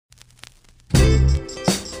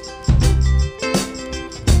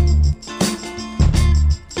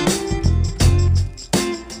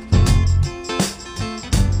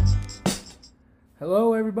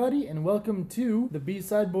and welcome to the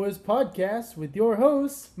B-Side Boys podcast with your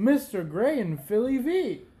hosts, Mr. Gray and Philly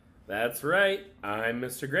V. That's right. I'm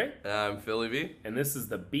Mr. Gray. I'm Philly V. And this is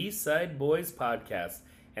the B-Side Boys podcast,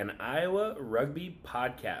 an Iowa rugby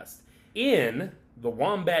podcast in the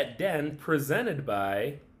Wombat Den presented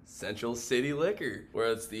by Central City Liquor,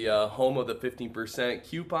 where it's the home of the 15%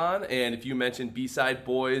 coupon. And if you mention B-Side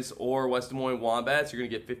Boys or West Des Moines Wombats, you're going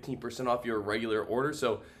to get 15% off your regular order.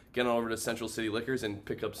 So get on over to Central City Liquors and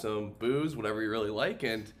pick up some booze, whatever you really like,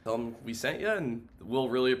 and tell them we sent you, and we'll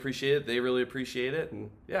really appreciate it. They really appreciate it,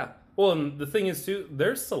 and yeah. Well, and the thing is, too,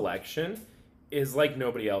 their selection is like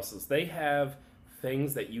nobody else's. They have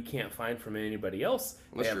things that you can't find from anybody else.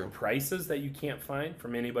 That's they have true. Prices that you can't find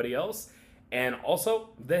from anybody else. And also,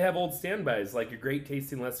 they have old standbys, like a great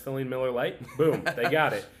tasting, less filling Miller Lite. Boom, they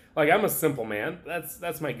got it. Like, I'm a simple man.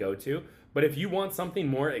 That's my go-to. But if you want something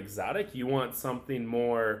more exotic, you want something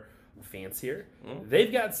more fancier, they've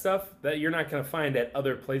got stuff that you're not going to find at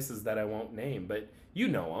other places that I won't name. But you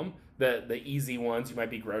know them. The easy ones, you might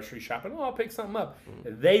be grocery shopping. Oh, I'll pick something up.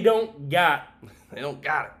 They don't got it.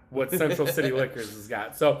 What Central City Liquors has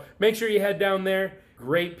got. So make sure you head down there.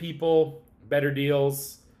 Great people, better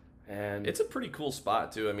deals. And it's a pretty cool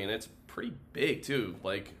spot, too. I mean, it's pretty big, too.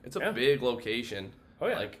 Like, it's a big location. Oh,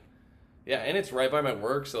 yeah. Like, yeah, and it's right by my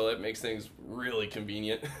work, so it makes things really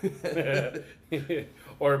convenient.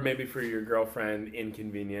 Or maybe for your girlfriend,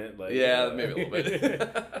 inconvenient. Like, yeah, maybe a little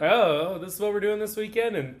bit. Oh, this is what we're doing this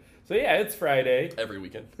weekend? And so, yeah, it's Friday. Every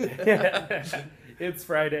weekend. It's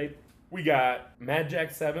Friday. We got Mad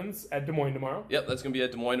Jack Sevens at Des Moines tomorrow. Yep, that's going to be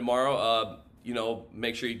at Des Moines tomorrow.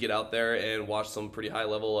 Make sure you get out there and watch some pretty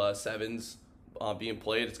high-level sevens being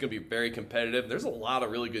played. It's going to be very competitive. There's a lot of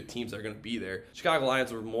really good teams that are going to be there. Chicago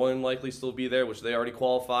Lions will more than likely still be there, which they already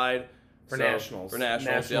qualified. For nationals.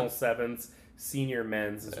 National yep. sevens. Senior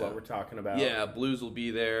men's is what we're talking about. Yeah, Blues will be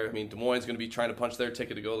there. I mean, Des Moines is going to be trying to punch their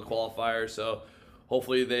ticket to go to the qualifier, so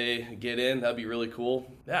hopefully they get in. That'd be really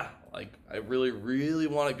cool. Yeah, like, I really, really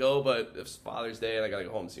want to go, but it's Father's Day and I got to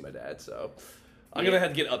go home and see my dad, so I'm going to have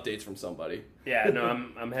to get updates from somebody. Yeah, no,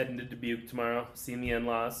 I'm heading to Dubuque tomorrow, seeing the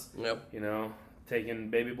in-laws. Yep. You know, taking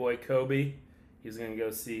baby boy Kobe. He's going to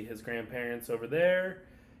go see his grandparents over there.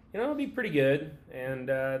 You know, it'll be pretty good. And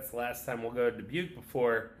it's the last time we'll go to Dubuque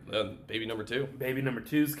before baby number 2. Baby number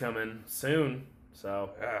 2's coming soon. So,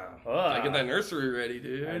 I get that nursery ready,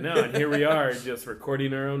 dude. I know, and here we are, just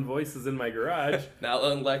recording our own voices in my garage. Now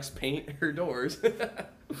letting Lex paint her doors.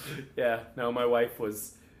 Yeah, no, my wife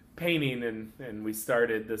was painting, and we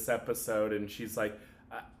started this episode, and she's like,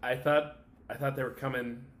 I thought they were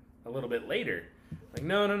coming a little bit later. Like,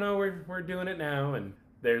 no, we're doing it now. And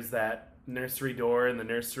there's that nursery door and the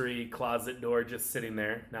nursery closet door just sitting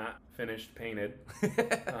there, not finished, painted.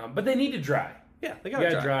 But they need to dry. Yeah, they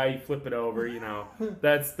gotta dry. You flip it over, you know.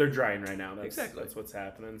 They're drying right now. Exactly. That's what's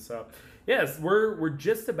happening. So, yes, we're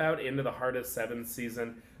just about into the heart of sevens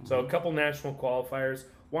season. So a couple national qualifiers.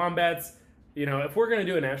 Wombats, you know, if we're going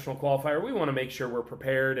to do a national qualifier, we want to make sure we're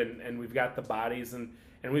prepared and we've got the bodies and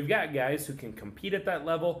we've got guys who can compete at that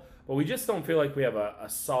level, but we just don't feel like we have a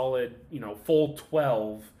solid, you know, full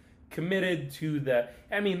 12 committed to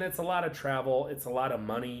that's a lot of travel. It's a lot of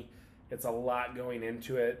money. It's a lot going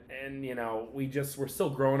into it. And, you know, we're still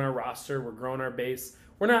growing our roster. We're growing our base.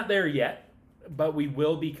 We're not there yet, but we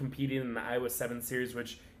will be competing in the Iowa 7 series,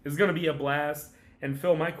 which is going to be a blast. And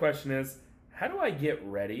Phil, my question is, how do I get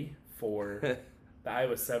ready for the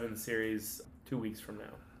Iowa 7 series 2 weeks from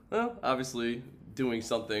now? Well, obviously doing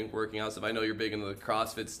something, working out stuff. I know you're big into the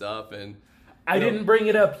CrossFit stuff, and I didn't bring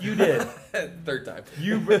it up. You did. Third time.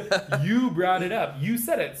 You brought it up. You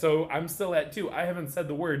said it, so I'm still at 2. I haven't said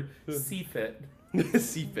the word C-fit.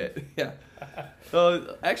 C-fit, yeah.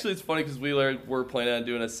 Actually, it's funny because we're planning on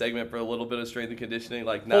doing a segment for a little bit of strength and conditioning,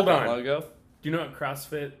 like not that long ago. Do you know what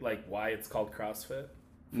CrossFit, like why it's called CrossFit?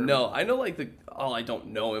 No, I know I don't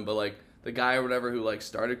know him, but like the guy or whatever who like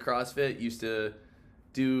started CrossFit used to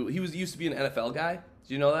be an NFL guy.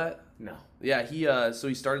 Do you know that? No. Yeah,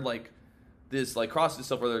 he started like this like CrossFit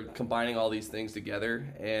stuff where they're combining all these things together,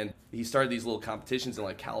 and he started these little competitions in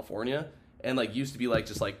like California, and like used to be like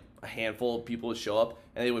just like a handful of people would show up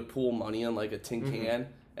and they would pool money in like a tin can,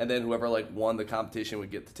 and then whoever like won the competition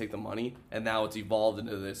would get to take the money, and now it's evolved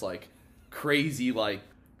into this like crazy like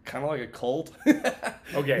kind of like a cult.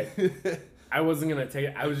 Okay. I wasn't going to take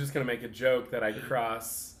it. I was just going to make a joke that I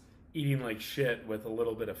cross eating like shit with a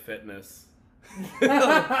little bit of fitness.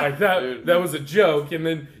 Like that was a joke, and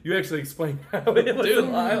then you actually explained how it was.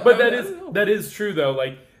 Dude, but that is true though.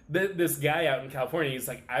 Like this guy out in California, he's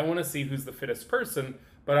like, I want to see who's the fittest person,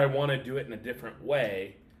 but I want to do it in a different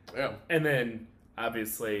way. Yeah. And then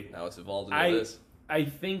obviously now it's evolved into this. I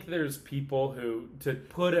think there's people who, to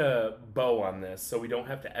put a bow on this so we don't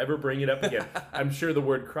have to ever bring it up again. I'm sure the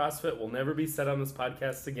word CrossFit will never be said on this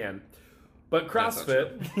podcast again. But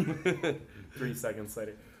CrossFit, 3 seconds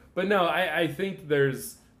later. But no, I think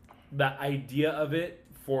there's the idea of it,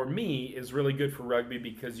 for me, is really good for rugby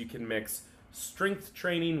because you can mix strength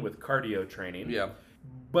training with cardio training. Yeah.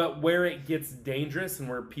 But where it gets dangerous and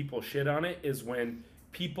where people shit on it is when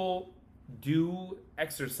people do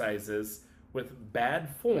exercises with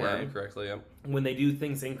bad form. Yeah, incorrectly, yeah. When they do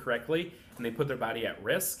things incorrectly and they put their body at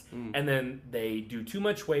risk, and then they do too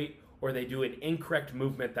much weight or they do an incorrect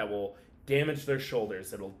movement that will damage their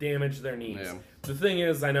shoulders, it'll damage their knees. Yeah. The thing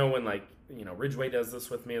is, I know when, like, Ridgeway does this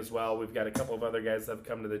with me as well. We've got a couple of other guys that have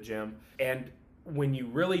come to the gym. And when you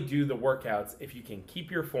really do the workouts, if you can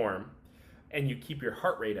keep your form and you keep your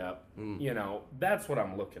heart rate up, that's what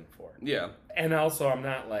I'm looking for. Yeah. And also, I'm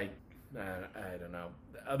not like, I don't know.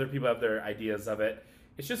 Other people have their ideas of it.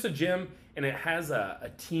 It's just a gym, and it has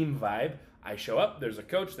a team vibe. I show up, there's a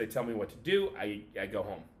coach, they tell me what to do, I go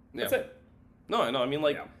home. That's it. No, I know. I mean,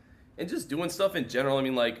 like, and just doing stuff in general. I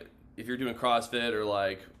mean, like, if you're doing CrossFit or,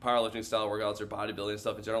 like, powerlifting style workouts or bodybuilding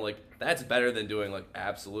stuff in general, like, that's better than doing, like,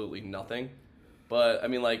 absolutely nothing. But, I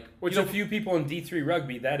mean, like... Which a few people in D3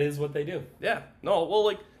 rugby, that is what they do. Yeah. No, well,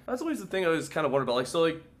 like, that's always the thing I was kind of wondering about. Like, so,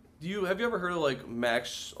 like, have you ever heard of, like,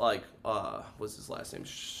 Max, like, what's his last name?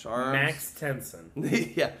 Max Tenson.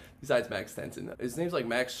 Yeah, besides Max Tenson. His name's, like,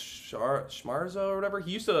 Max Schmarza or whatever.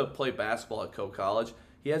 He used to play basketball at Coe College.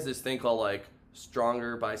 He has this thing called, like,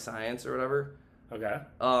 Stronger by Science or whatever. Okay.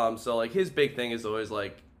 So, like, his big thing is always,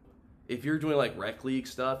 like, if you're doing, like, rec league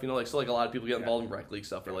stuff, like, so, like, a lot of people get involved in rec league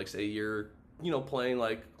stuff, or, like, say you're, playing,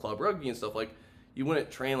 like, club rugby and stuff, like, you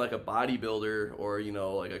wouldn't train, like, a bodybuilder or,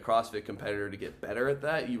 like, a CrossFit competitor to get better at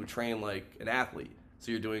that. You would train, like, an athlete.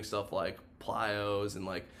 So you're doing stuff like plyos and,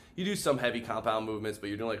 like, you do some heavy compound movements, but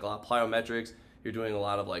you're doing, like, a lot of plyometrics. You're doing a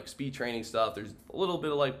lot of, like, speed training stuff. There's a little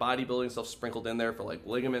bit of, like, bodybuilding stuff sprinkled in there for, like,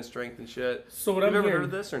 ligament strength and shit. So what Have you I'm ever hearing,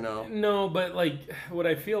 heard of this or no? No, but, like, what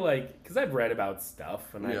I feel like, because I've read about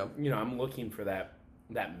stuff, and I'm looking for that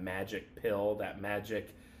magic pill, that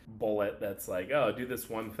magic bullet that's like, oh, do this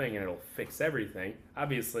one thing and it'll fix everything.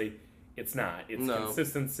 Obviously, it's not. It's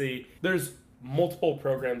consistency. There's multiple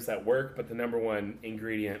programs that work, but the number one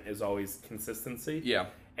ingredient is always consistency. Yeah.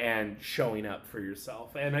 And showing up for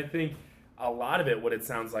yourself. And I think a lot of it, what it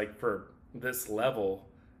sounds like for this level,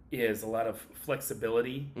 is a lot of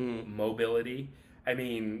flexibility, mobility. I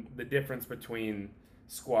mean, the difference between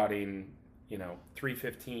squatting,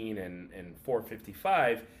 315 and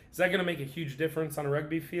 455, is that going to make a huge difference on a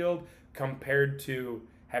rugby field compared to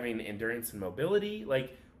having endurance and mobility?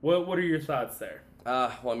 Like, what are your thoughts there?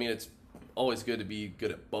 Well, I mean, it's always good to be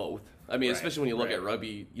good at both. I mean, especially when you look at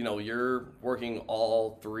rugby, you're working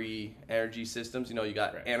all three energy systems. You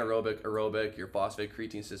got anaerobic, aerobic, your phosphate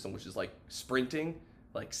creatine system, which is like sprinting,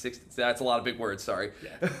 like that's a lot of big words, sorry.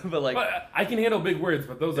 Yeah. But I can handle big words,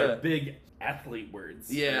 but those are big athlete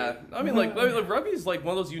words. Yeah. I mean, like rugby is like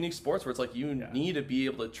one of those unique sports where it's like you need to be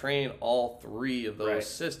able to train all three of those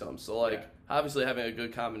systems. So, like, obviously having a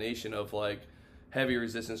good combination of, like, heavy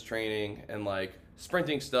resistance training and, like,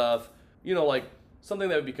 sprinting stuff, like, something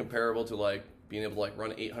that would be comparable to, like, being able to, like,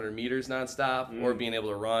 run 800 meters nonstop or being able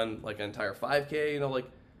to run, like, an entire 5K, like,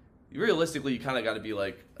 realistically, you kind of got to be,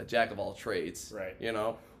 like, a jack of all trades. Right.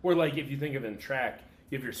 Or, like, if you think of in track,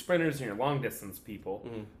 you have your sprinters and your long distance people.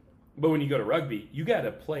 But when you go to rugby, you got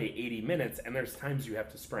to play 80 minutes, and there's times you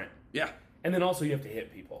have to sprint. Yeah. And then also you have to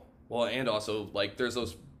hit people. Well, and also, like, there's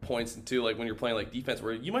those points, too, like, when you're playing, like, defense,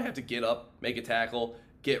 where you might have to get up, make a tackle,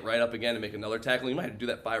 get right up again and make another tackle. You might have to do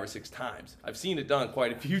that 5 or 6 times. I've seen it done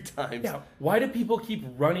quite a few times. Yeah. Why do people keep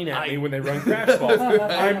running at me when they run crash balls?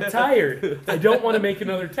 I'm tired. I don't want to make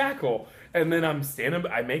another tackle. And then I'm standing,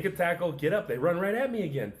 I make a tackle, get up, they run right at me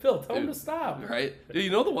again. Phil, tell them to stop. Right? Dude,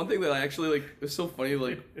 the one thing that I actually, like, it's so funny,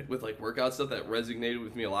 like, with, like, workout stuff that resonated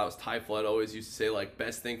with me a lot was Ty Flood always used to say, like,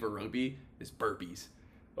 best thing for rugby is burpees.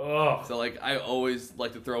 Oh. So, like, I always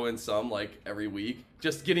like to throw in some, like, every week.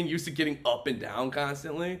 Just getting used to getting up and down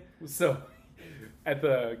constantly. So, at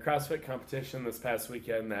the CrossFit competition this past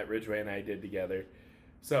weekend that Ridgeway and I did together,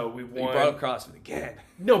 so we won. You brought up CrossFit again.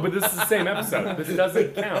 No, but this is the same episode. This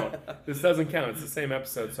doesn't count. It's the same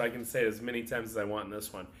episode, so I can say it as many times as I want in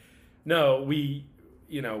this one. No, we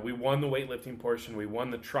won the weightlifting portion. We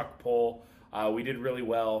won the truck pull. We did really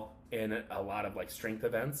well in a lot of, like, strength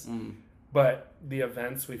events. But the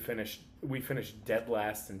events we finished dead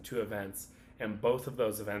last in 2 events, and both of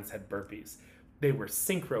those events had burpees. They were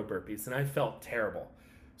synchro burpees, and I felt terrible.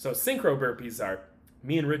 So synchro burpees are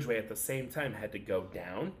me and Ridgeway at the same time had to go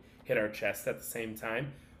down, hit our chest at the same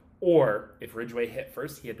time. Or if Ridgway hit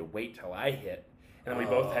first, he had to wait till I hit. And then we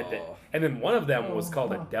both had to. And then one of them was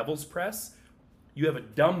called a devil's press. You have a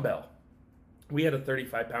dumbbell. We had a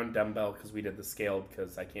 35-pound dumbbell because we did the scaled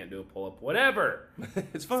because I can't do a pull-up. Whatever.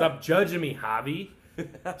 It's fun. Stop judging me, Javi.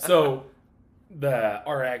 So the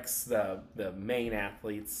RX, the main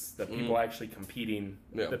athletes, the people actually competing,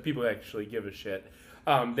 the people who actually give a shit,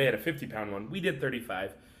 they had a 50-pound one. We did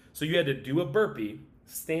 35. So you had to do a burpee,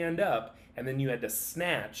 stand up, and then you had to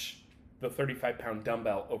snatch the 35-pound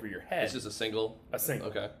dumbbell over your head. It's just a single? A single.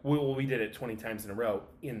 Okay. We did it 20 times in a row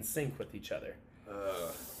in sync with each other.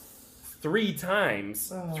 3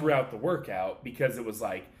 times throughout the workout because it was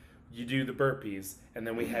like you do the burpees and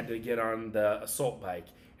then we had to get on the assault bike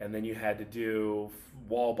and then you had to do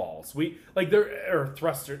wall balls. Or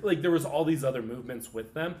thruster. Like there was all these other movements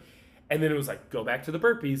with them. And then it was like go back to the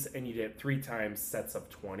burpees and you did 3 times sets of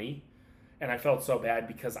 20. And I felt so bad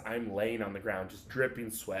because I'm laying on the ground, just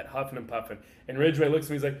dripping sweat, huffing and puffing. And Ridgway looks at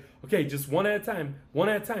me, he's like, okay, just one at a time.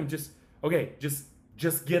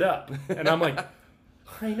 Just get up. And I'm like,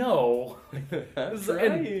 I know.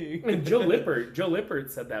 And Joe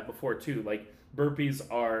Lippert said that before too. Like burpees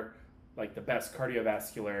are like the best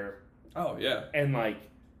cardiovascular. Oh yeah.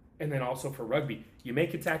 And then also for rugby, you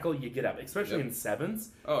make a tackle, you get up, especially in sevens.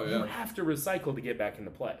 Oh yeah. You have to recycle to get back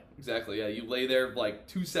into play. Exactly. Yeah. You lay there like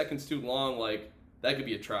 2 seconds too long. Like that could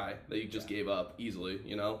be a try that you just gave up easily.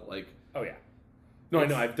 You know, like. Oh yeah. No, I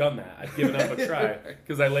know. I've done that. I've given up a try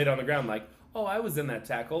because I laid on the ground like, oh, I was in that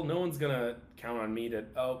tackle. No one's gonna count on me to.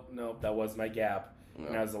 Oh no, that was my gap,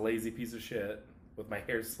 and I was a lazy piece of shit with my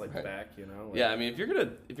hair slicked back. You know. Like, yeah, I mean, if you're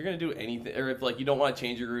gonna do anything, or if like you don't want to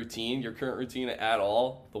change your current routine at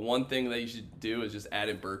all, the one thing that you should do is just add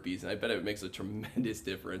in burpees, and I bet it makes a tremendous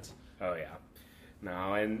difference. Oh yeah.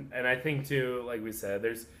 No, and I think too, like we said,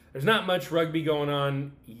 there's not much rugby going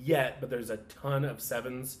on yet, but there's a ton of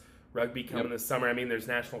sevens rugby coming this summer. I mean, there's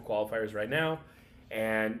national qualifiers right now.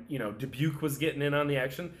 And, you know, Dubuque was getting in on the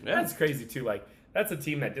action. Yeah. That's crazy, too. Like, that's a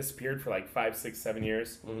team that disappeared for, like, 5, 6, 7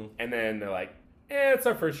 years. Mm-hmm. And then they're like, it's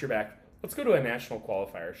our first year back. Let's go to a national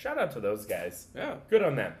qualifier. Shout out to those guys. Yeah. Good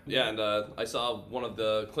on them. Yeah, and I saw one of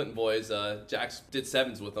the Clinton boys, Jax did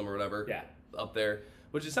sevens with them or whatever. Yeah. Up there.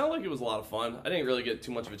 Which it sounded like it was a lot of fun. I didn't really get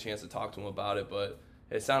too much of a chance to talk to him about it, but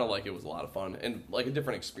it sounded like it was a lot of fun. And, like, a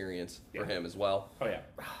different experience for him as well. Oh, yeah.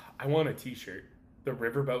 I want a t-shirt. The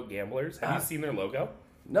Riverboat Gamblers. Have you seen their logo?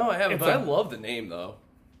 No, I haven't, but I love the name, though.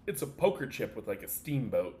 It's a poker chip with, like, a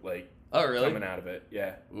steamboat, like, really? coming out of it.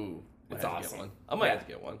 Yeah. Ooh. It's awesome. I might have to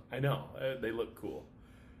get one. I know. They look cool.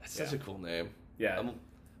 That's such a cool name. Yeah.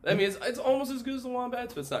 I mean, it's almost as good as the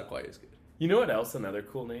Wombats, but it's not quite as good. You know what else another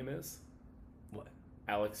cool name is? What?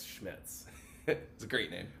 Alex Schmitz. It's a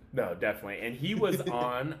great name. No, definitely. And he was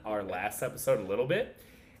on our last episode a little bit.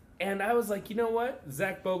 And I was like, you know what?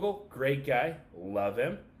 Zach Bogle, great guy. Love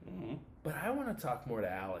him. Mm-hmm. But I want to talk more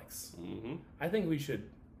to Alex. Mm-hmm. I think we should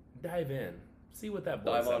dive in. See what that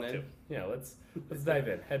boy's up to. Yeah, let's dive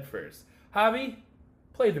in head first. Javi,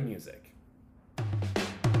 play the music.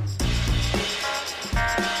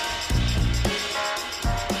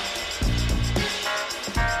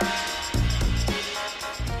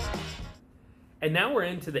 And now we're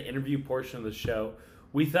into the interview portion of the show.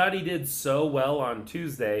 We thought he did so well on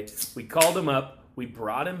Tuesday. We called him up. We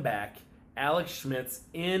brought him back. Alex Schmitz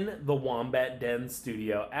in the Wombat Den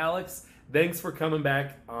studio. Alex, thanks for coming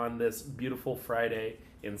back on this beautiful Friday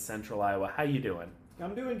in Central Iowa. How you doing?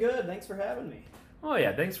 I'm doing good. Thanks for having me. Oh,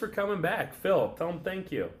 yeah. Thanks for coming back. Phil, tell him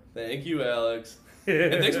thank you. Thank you, Alex.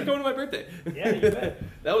 And thanks for coming to my birthday. Yeah, you bet.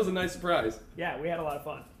 That was a nice surprise. Yeah, we had a lot of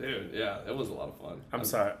fun. Dude, yeah, it was a lot of fun.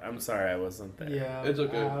 I'm sorry I wasn't there. Yeah. It's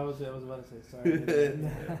okay. I was about to say sorry.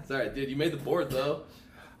 It's all right, dude. You made the board, though.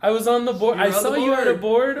 I was on the board. I saw you on a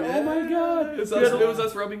board. Yeah. Oh, my God. It was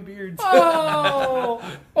us rubbing beards. Oh,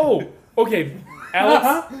 okay.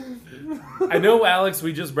 Alex, I know, Alex,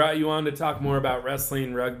 we just brought you on to talk more about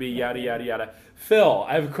wrestling, rugby, yada, yada, yada. Phil,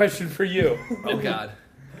 I have a question for you. Oh, God.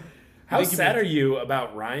 How sad are you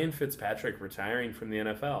about Ryan Fitzpatrick retiring from the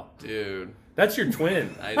NFL? Dude. That's your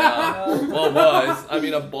twin. I know. Well, it was. I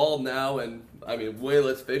mean, I'm bald now, and I mean, way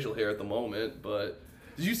less facial hair at the moment, but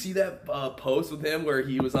did you see that post with him where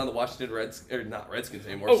he was on the Washington Redskins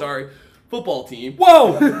anymore, sorry, football team?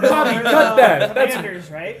 Whoa! Bobby, cut that!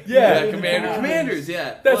 Commanders, right? Yeah. Commanders,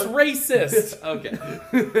 yeah. That's racist. Okay.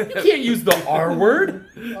 You can't use the R word.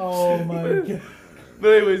 Oh, my God.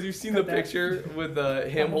 But anyways, you've seen the picture with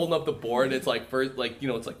him holding up the board. It's like it's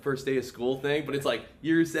like first day of school thing, but it's like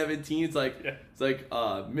year 17. It's like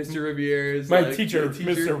Mr. Riviere's my teacher,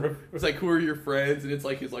 Mr. Riviere. It's like, who are your friends? And it's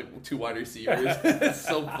like his 2 wide receivers. It's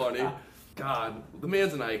so funny. God, the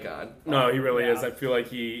man's an icon. No, he really Yeah. is. I feel like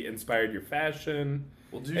he inspired your fashion.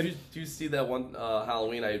 Well, did you see that one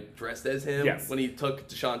Halloween I dressed as him? Yes. When he took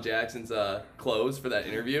Deshaun Jackson's clothes for that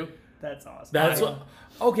interview? That's awesome. That's what.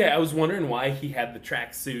 Okay, I was wondering why he had the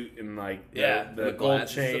tracksuit and like the gold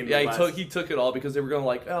glasses. chain. Yeah, he took it all because they were going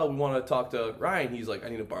like, oh, we want to talk to Ryan. He's like, I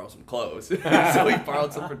need to borrow some clothes. So he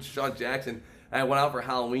borrowed some from Deshaun Jackson. And I went out for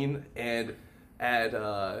Halloween and at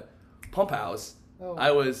Pump House. Oh.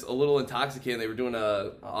 I was a little intoxicated. They were doing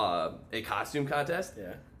a costume contest.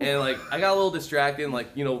 Yeah. And, like, I got a little distracted. And, like,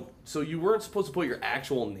 you know, so you weren't supposed to put your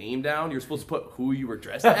actual name down. You were supposed to put who you were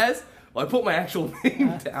dressed as. Well, I put my actual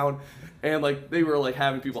name down. And, like, they were, like,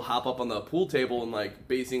 having people hop up on the pool table and, like,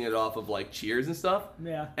 basing it off of, like, cheers and stuff.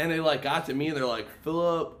 Yeah. And they, like, got to me and they're like,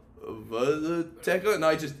 Philip Vazateca. And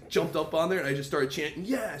I just jumped up on there and I just started chanting,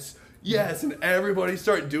 yes. Yes, and everybody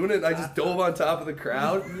started doing it, and I just dove on top of the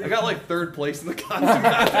crowd. I got like third place in the costume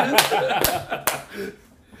contest.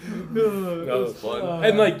 That was fun.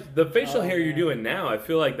 And like the facial hair you're doing now, I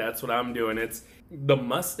feel like that's what I'm doing. It's the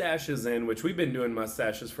mustaches in, which we've been doing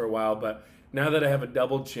mustaches for a while, but now that I have a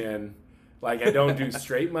double chin, like I don't do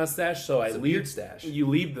straight mustache, so It's a beard stash. You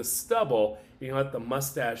leave the stubble, you let the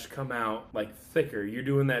mustache come out like thicker. You're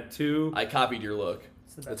doing that too. I copied your look.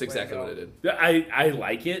 the best That's way to exactly go. what I did. I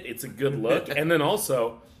like it. It's a good look. And then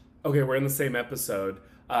also, okay, we're in the same episode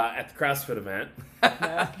at the CrossFit event.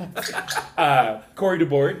 Corey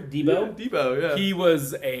DeBoard, Debo. Yeah, Debo, yeah. He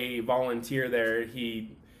was a volunteer there.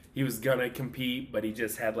 He was gonna compete, but he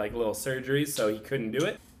just had like little surgeries, so he couldn't do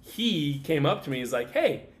it. He came up to me. He's like,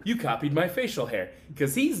 "Hey, you copied my facial hair,"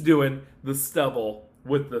 because he's doing the stubble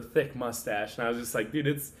with the thick mustache, and I was just like, "Dude,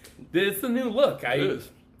 it's the new look."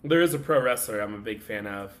 There is a pro wrestler I'm a big fan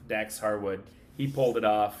of, Dax Harwood. He pulled it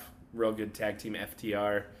off. Real good tag team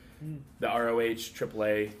FTR, the ROH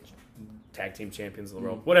AAA tag team champions of the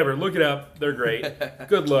world. Whatever, look it up. They're great.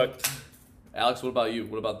 Good look. Alex, what about you?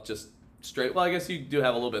 What about just straight? Well, I guess you do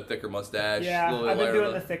have a little bit thicker mustache. Yeah, a little bit I've been lighter doing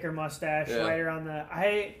on the thicker mustache, Yeah. lighter on the.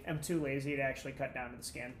 I am too lazy to actually cut down to the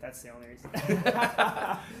skin. That's the only reason.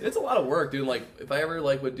 It's a lot of work, dude. Like, if I ever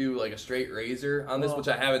would do like a straight razor on this, Oh. which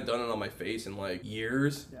I haven't done it on my face in like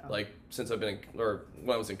years, Yeah. like since I've been or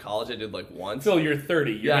when I was in college, I did like once. Phil, you're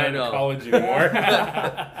 30. You're Yeah, I not in know. college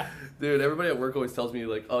anymore. Dude, everybody at work always tells me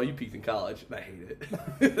like, "Oh, you peaked in college," and I hate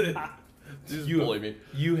it. Just bully me.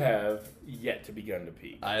 You have yet to begun to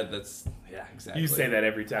peak. Yeah, exactly. You say that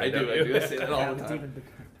every time. I don't do. you? I say that all the It's time.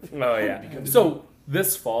 even Oh yeah. So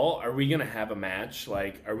this fall, are we gonna have a match?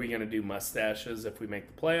 Like, are we gonna do mustaches if we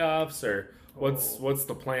make the playoffs, or what's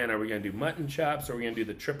the plan? Are we gonna do mutton chops? Or are we gonna do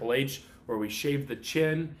the Triple H, where we shave the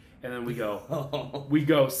chin and then we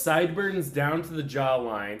go sideburns down to the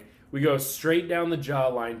jawline. We go straight down the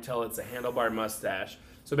jawline till it's a handlebar mustache.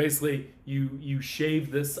 So basically, you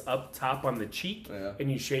shave this up top on the cheek Yeah. and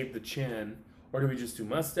you shave the chin. Or do we just do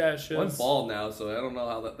mustaches? I'm bald now, so I don't know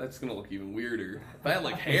how that's gonna look even weirder. If I had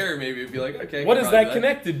like hair, maybe it'd be like, okay. I What can is probably that do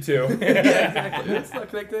connected to? Yeah, exactly. It's not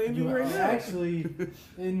connected to anything You right now. actually,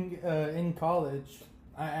 in college,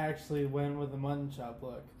 I actually went with a mutton chop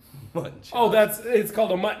look. Oh, it's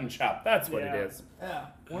called a mutton chop. That's what Yeah. it is. Yeah,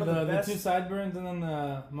 One of the best- two sideburns and then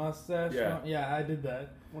the mustache. Yeah. Yeah, I did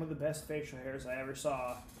that. one of the best facial hairs I ever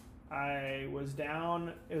saw. I was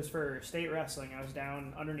down. It was for state wrestling. I was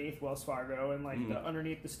down underneath Wells Fargo and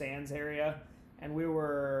underneath the stands area, and we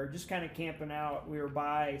were just kind of camping out. We were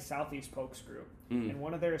by Southeast Pokes Group, and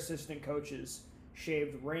one of their assistant coaches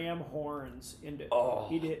shaved ram horns into. Oh.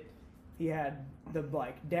 He had the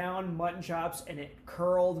down mutton chops, and it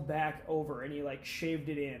curled back over, and he shaved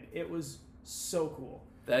it in. It was so cool.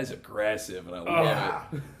 That is aggressive, and I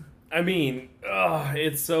love it. I mean,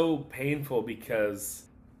 it's so painful because,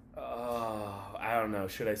 I don't know.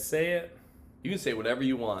 Should I say it? You can say whatever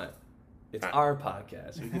you want. It's our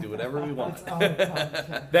podcast. We can do whatever we want. Oh,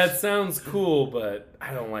 God. That sounds cool, but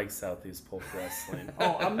I don't like Southeast Polk Wrestling.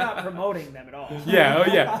 Oh, I'm not promoting them at all. Yeah, oh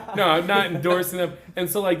yeah. No, I'm not endorsing them. And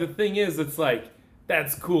so, the thing is, it's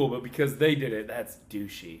that's cool, but because they did it, that's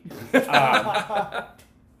douchey.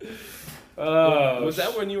 Was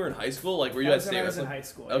that when you were in high school? Were you That at was when state I was in wrestling? high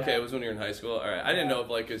school. Okay, yeah. it was when you were in high school. All right, I didn't know if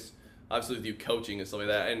because obviously with you coaching and stuff like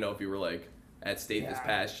that, I didn't know if you were at state this Yeah.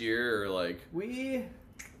 past year or We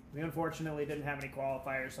unfortunately didn't have any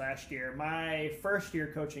qualifiers last year. My first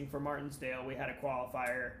year coaching for Martinsdale, we had a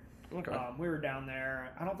qualifier. Okay. We were down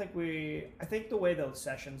there. I think the way those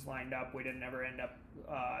sessions lined up, we didn't ever end up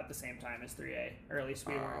at the same time as 3A, or at least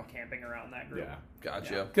we weren't camping around that group. Yeah.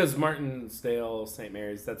 Gotcha. Because Martinsdale, St.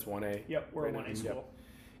 Mary's, that's 1A. Yep, we're a Right 1A now. school.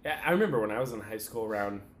 Yeah, I remember when I was in high school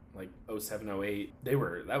around like 07, 08,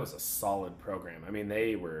 that was a solid program. I mean,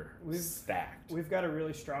 they were stacked. We've got a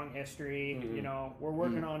really strong history. You know, we're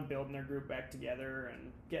working on building their group back together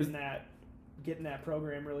and getting that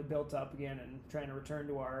program really built up again and trying to return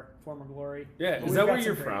to our former glory. Yeah, But is that we've where got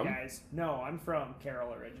you're some great from? Guys. No, I'm from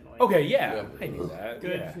Carroll originally. Okay, yeah, I knew that.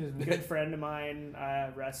 Good friend of mine,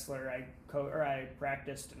 wrestler. I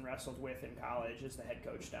practiced and wrestled with in college as the head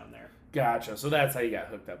coach down there. Gotcha. So that's how you got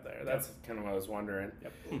hooked up there. That's kind of what I was wondering.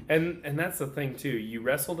 Yep. And that's the thing too. You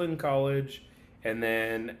wrestled in college, and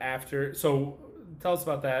then after. So tell us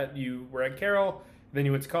about that. You were at Carroll, then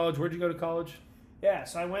you went to college. Where'd you go to college? Yeah,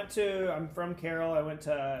 so I'm from Carroll. I went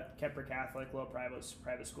to Kemper Catholic, little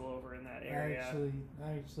private school over in that area.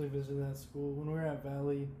 I actually visited that school when we were at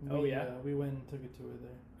Valley. We went and took a tour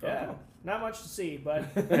there. Yeah, not much to see, but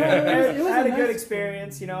it was had a nice good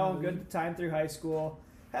experience. You know, good time through high school.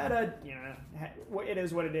 Had it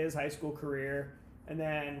is what it is, high school career, and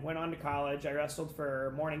then went on to college. I wrestled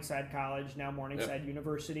for Morningside College, now Morningside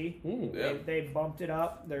University. They bumped it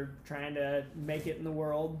up. They're trying to make it in the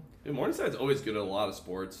world. Dude, Morningside's always good at a lot of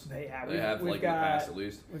sports. They have in the past at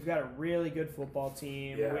least. We've got a really good football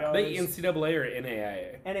team. Yeah. They NCAA or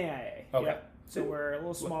NAIA? NAIA. Okay. Yep. So we're a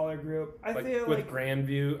little smaller group. I feel with like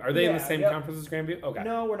Grandview. Are they in the same conference as Grandview? Okay.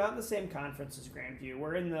 No, we're not in the same conference as Grandview.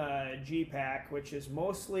 We're in the GPAC, which is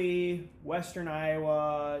mostly Western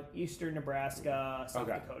Iowa, Eastern Nebraska, South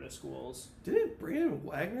Dakota schools. Didn't Brandon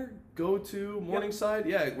Wagner go to Morningside?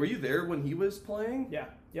 Yep. Yeah. Were you there when he was playing? Yeah.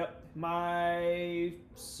 Yep. My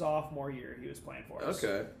sophomore year, he was playing for us.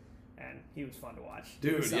 Okay. And he was fun to watch.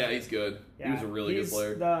 Dude, he's good. Yeah, he was a really good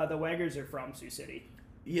player. The Waggers are from Sioux City.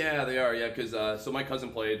 Yeah, they are. Yeah, because so my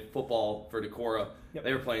cousin played football for Decorah. Yep.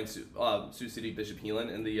 They were playing Sioux City Bishop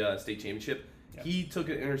Heelan in the state championship. Yep. He took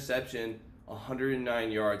an interception,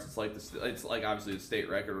 109 yards. It's like obviously the state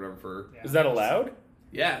record or whatever for. Yeah. Is that allowed?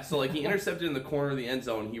 Yeah. So like he intercepted in the corner of the end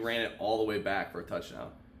zone. He ran it all the way back for a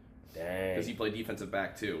touchdown. Dang. Because he played defensive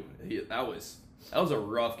back too. That was a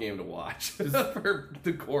rough game to watch for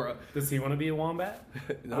Decorah. Does he want to be a Wombat?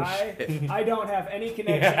 No shit. I don't have any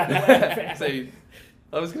connection.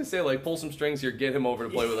 I was gonna say, like, pull some strings here, get him over to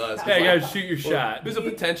play with us. Yeah, you gotta shoot your shot. Who's a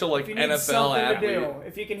potential like NFL athlete?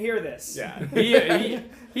 If you can hear this, yeah,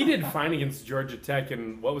 he did fine against Georgia Tech,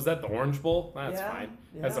 and what was that? The Orange Bowl. That's fine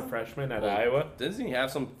as a freshman at Iowa. Doesn't he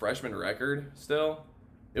have some freshman record still?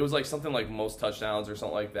 It was like something like most touchdowns or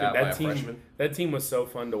something like that. Dude, by a freshman. That team was so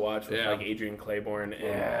fun to watch with like Adrian Claiborne,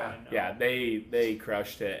 and they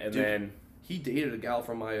crushed it. And then he dated a gal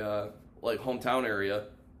from my like hometown area.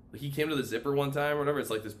 He came to the Zipper one time or whatever. It's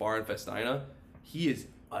like this bar in Festina. He is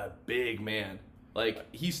a big man.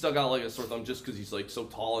 Like, he stuck out like a sore thumb just because he's like so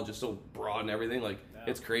tall and just so broad and everything. Like,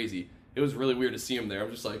 it's crazy. It was really weird to see him there.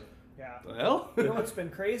 I'm just like, the hell? You know what's been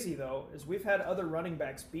crazy, though, is we've had other running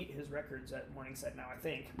backs beat his records at Morningside now, I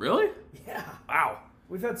think. Really? Yeah. Wow.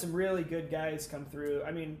 We've had some really good guys come through.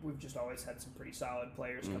 I mean, we've just always had some pretty solid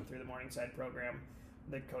players come through the Morningside program.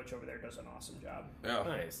 The coach over there does an awesome job. Yeah.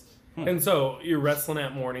 Nice. And so you're wrestling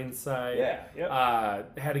at Morningside. Yeah.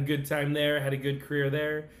 Yep. Had a good time there. Had a good career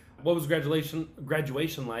there. What was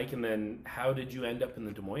graduation like, and then how did you end up in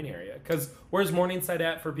the Des Moines area? Because where's Morningside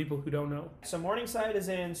at for people who don't know? So Morningside is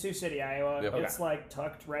in Sioux City, Iowa. Yep. It's like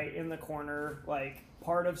tucked right in the corner. Like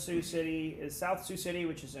part of Sioux City is South Sioux City,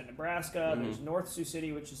 which is in Nebraska. There's North Sioux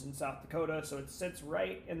City, which is in South Dakota. So it sits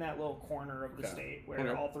right in that little corner of the state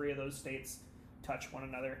where all three of those states touch one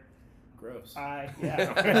another. Gross.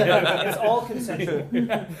 It's all consensual.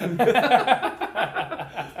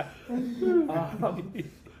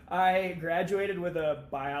 I graduated with a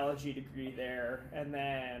biology degree there, and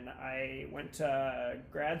then I went to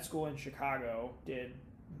grad school in Chicago, did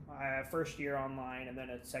my first year online, and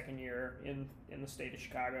then a second year in the state of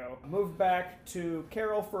Chicago. Moved back to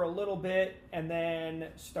Carroll for a little bit, and then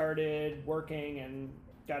started working and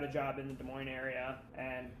got a job in the Des Moines area,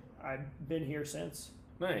 and I've been here since.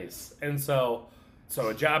 Nice. And so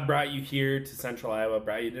a job brought you here to Central Iowa,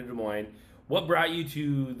 brought you to Des Moines. What brought you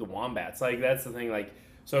to the Wombats? Like, that's the thing. Like,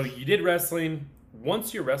 so you did wrestling.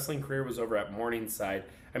 Once your wrestling career was over at Morningside,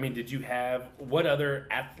 I mean, did you have, what other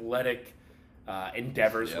athletic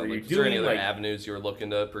endeavors were you doing? Is there any other avenues you were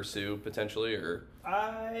looking to pursue potentially, or?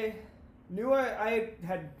 I knew I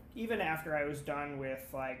had, even after I was done with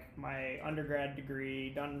like my undergrad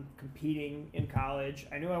degree, done competing in college,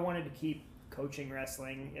 I knew I wanted to keep coaching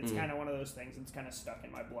wrestling. It's kind of one of those things that's kind of stuck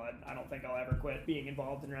in my blood. I don't think I'll ever quit being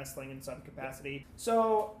involved in wrestling in some capacity.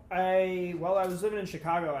 So while I was living in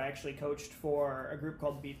Chicago, I actually coached for a group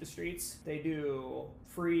called Beat the Streets. They do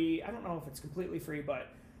free, I don't know if it's completely free, but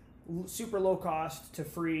super low cost to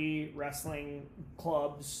free wrestling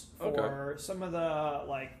clubs for some of the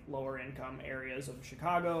like lower income areas of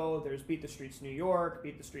Chicago. There's Beat the Streets New York,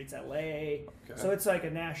 Beat the Streets LA. Okay. So it's like a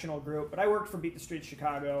national group. But I worked for Beat the Streets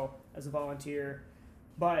Chicago as a volunteer,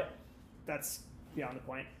 but that's beyond the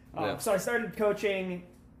point. So I started coaching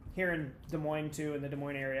here in Des Moines too, in the Des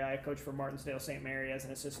Moines area. I coached for Martinsdale St. Mary as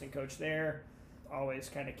an assistant coach there. Always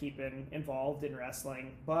kind of keeping involved in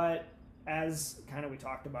wrestling, but as kind of we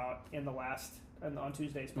talked about on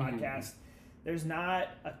Tuesday's podcast, there's not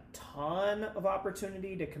a ton of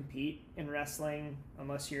opportunity to compete in wrestling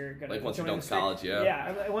unless you're going to once you're done with college,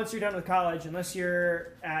 once you're done with college, unless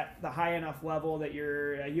you're at the high enough level that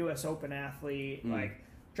you're a U.S. Open athlete, like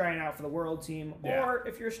trying out for the world team, or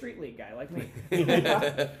if you're a street league guy like me.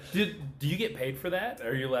 Do you get paid for that?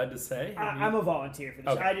 Are you allowed to say? I'm a volunteer for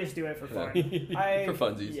this. Okay. I just do it for fun. For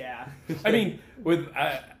funsies. Yeah. I mean,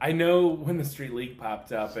 I know when the street league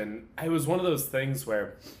popped up, and it was one of those things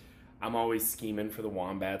where I'm always scheming for the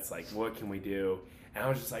Wombats, like, what can we do? And I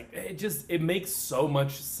was just like, it makes so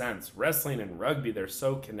much sense. Wrestling and rugby, they're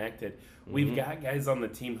so connected. We've got guys on the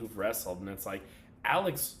team who've wrestled, and it's like,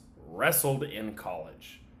 Alex wrestled in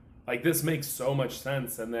college. Like, this makes so much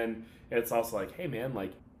sense. And then it's also like, hey man,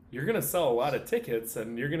 like, you're gonna sell a lot of tickets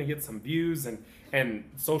and you're gonna get some views and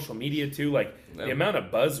social media too. Like the amount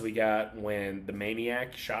of buzz we got when the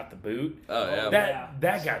Maniac shot the boot.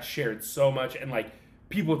 That got shared so much, and like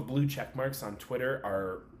people with blue check marks on Twitter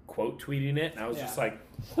are quote tweeting it, and I was just like,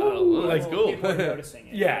 that's cool. People are noticing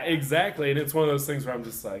it. Yeah, exactly. And it's one of those things where I'm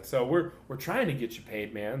just like, so we're trying to get you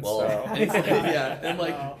paid, man. Well, so and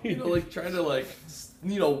like like trying to like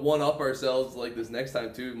one up ourselves like this next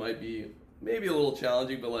time too might be maybe a little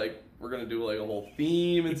challenging, but like we're gonna do like a whole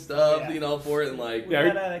theme and stuff, for it, and like we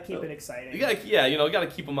gotta keep it exciting. You gotta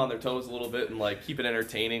keep them on their toes a little bit and like keep it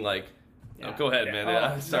entertaining, like. Yeah. Oh, go ahead,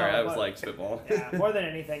 man. Sorry, I was like spitball. More than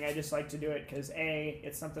anything, I just like to do it because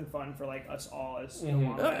it's something fun for like us all as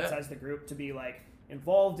as the group to be like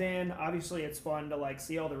involved in. Obviously, it's fun to like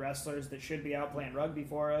see all the wrestlers that should be out playing rugby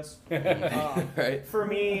for us. Right. For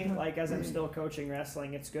me, like as I'm still coaching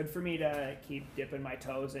wrestling, it's good for me to keep dipping my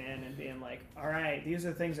toes in and being like, all right, these are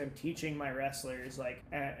the things I'm teaching my wrestlers. Like,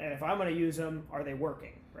 and if I'm going to use them, are they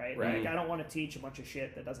working? Right. Like, I don't want to teach a bunch of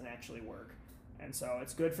shit that doesn't actually work. And so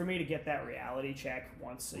it's good for me to get that reality check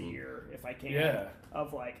once a year if I can. Yeah.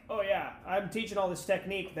 Of like, oh yeah, I'm teaching all this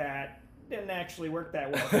technique that didn't actually work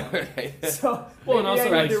that well for me. Right. So and also I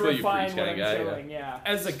like need to refine what I'm showing.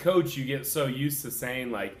 As a coach, you get so used to saying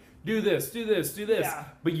like, do this,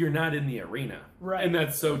 but you're not in the arena. Right. And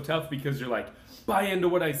that's so tough because you're like, buy into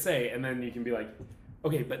what I say, and then you can be like,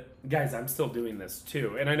 okay, but guys, I'm still doing this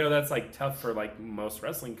too. And I know that's like tough for like most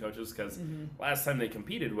wrestling coaches because last time they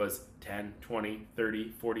competed was 10, 20, 30,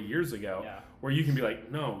 40 years ago, where you can be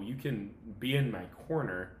like, no, you can be in my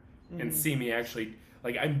corner and see me actually,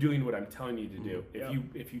 like I'm doing what I'm telling you to do.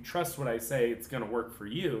 If you trust what I say, it's going to work for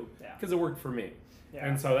you because it worked for me.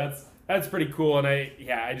 And so that's pretty cool. And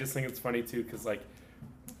I just think it's funny too because like,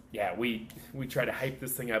 we try to hype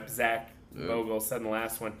this thing up. Zach Bogle said in the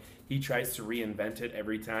last one, he tries to reinvent it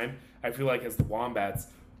every time. I feel like as the Wombats,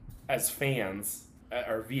 as fans, at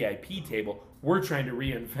our VIP table, we're trying to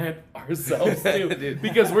reinvent ourselves too.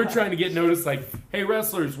 Because we're trying to get noticed like, hey,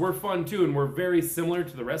 wrestlers, we're fun too, and we're very similar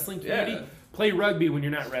to the wrestling community. Yeah. Play rugby when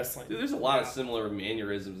you're not wrestling. Dude, there's a lot of similar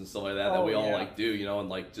mannerisms and stuff like that we all like do, and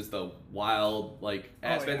like just the wild like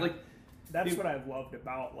aspect. Like that's what I've loved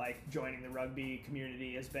about like joining the rugby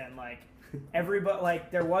community has been like everybody,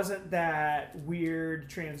 like there wasn't that weird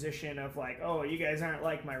transition of like, oh, you guys aren't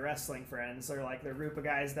like my wrestling friends or like the group of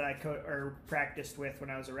guys that I practiced with when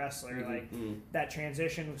I was a wrestler. That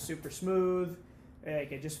transition was super smooth.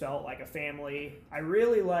 Like it just felt like a family. I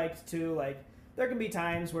really liked to like. There can be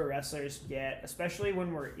times where wrestlers get, especially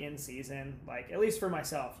when we're in season, like at least for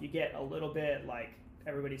myself, you get a little bit like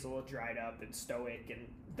everybody's a little dried up and stoic and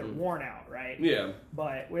they're worn out, right? Yeah.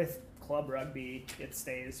 But with club rugby, it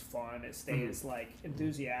stays fun. It stays like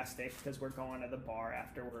enthusiastic because we're going to the bar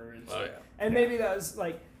afterwards. Oh, yeah. And maybe that was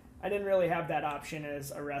like, I didn't really have that option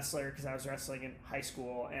as a wrestler because I was wrestling in high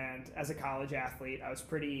school. And as a college athlete, I was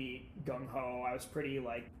pretty gung-ho. I was pretty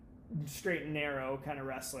like straight and narrow kind of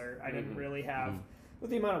wrestler. I didn't really have, with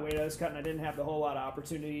the amount of weight I was cutting, I didn't have the whole lot of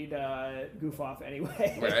opportunity to goof off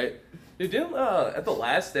anyway. Right. Dude, at the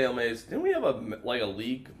last Stalemates, didn't we have a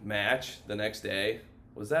league match the next day?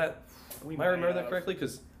 Was that? Am I remember that correctly?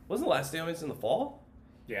 Because wasn't the last Stalemates in the fall?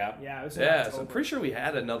 Yeah. Yeah, it was in October. So I'm pretty sure we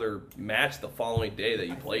had another match the following day that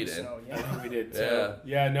you played in. So, yeah. We did too.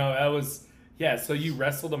 Yeah, no, that was so you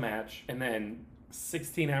wrestled a match and then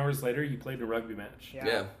 16 hours later you played a rugby match.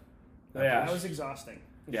 Yeah. That was exhausting.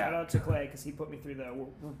 Yeah. Shout out to Clay because he put me through the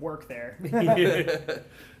work there. Dude,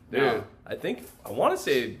 No. I want to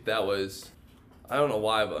say that was, I don't know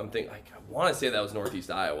why, but I want to say that was Northeast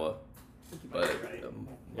Iowa, but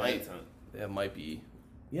Right. it might be.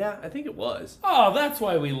 Yeah, I think it was. Oh, that's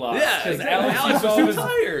why we lost. Yeah, because exactly. Alex Alex used was all too his-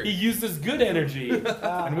 tired. He used his good energy,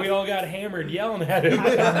 and we all got hammered yelling at him.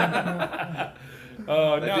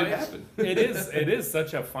 Oh That no, did it- happen. it is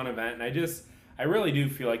such a fun event, and I really do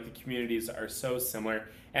feel like the communities are so similar.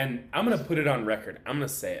 And I'm gonna put it on record. I'm gonna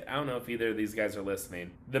say it. I don't know if either of these guys are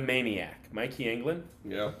listening. The Maniac, Mikey England,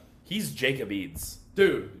 Yeah. he's Jacob Eads.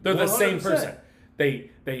 Dude, They're the same 100%. person.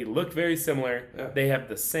 They look very similar. Yeah. They have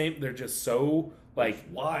the same. They're just so like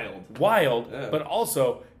Wild. Yeah. but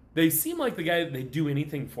also they seem like the guy they do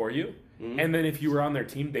anything for you. Mhm. And then if you were on their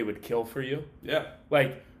team, they would kill for you. Yeah.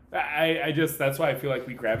 Like I just that's why I feel like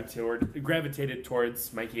we gravitated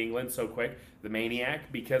towards Mikey England so quick, the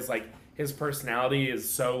Maniac, because like his personality is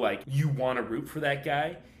so like you want to root for that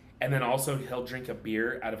guy. And then also he'll drink a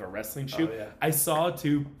beer out of a wrestling shoe. Oh, yeah. I saw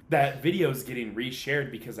too that video's getting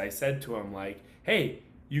reshared because I said to him like, "Hey,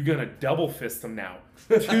 you gonna double fist them now?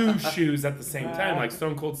 2 shoes at the same time, like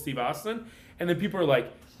Stone Cold Steve Austin." And then people are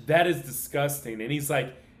like, "That is disgusting." And he's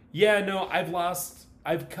like, "Yeah, no,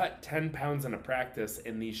 I've cut 10 pounds in a practice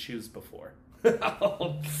in these shoes before." Maybe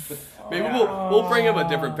we'll bring him a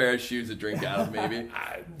different pair of shoes to drink out of. Maybe,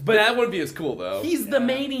 but that wouldn't be as cool though. He's the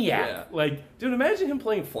Maniac. Yeah. Like, Dude, imagine him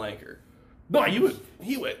playing flanker. no,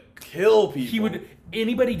 He would kill people. he would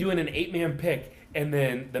anybody doing an 8-man pick and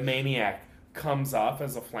then the Maniac comes off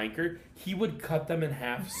as a flanker, he would cut them in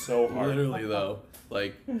half so hard. Literally though.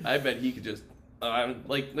 Like I bet he could just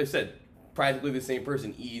like I said, practically the same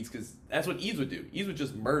person, Eads, because that's what Eads would do. Eads would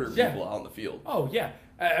just murder Yeah. people out on the field. Oh yeah,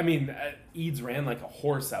 I mean Eads ran like a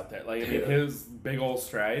horse out there. Like I mean his big old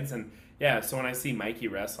strides, and yeah. So when I see Mikey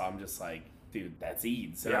wrestle, I'm just like, dude, that's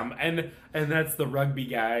Eads. And, Yeah. and that's the rugby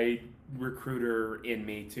guy recruiter in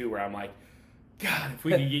me too, where I'm like, God, if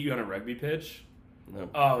we could get you on a rugby pitch, No.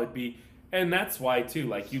 oh, it'd be. And that's why too.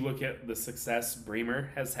 Like you look at the success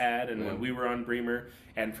Bremer has had, and when we were on Bremer,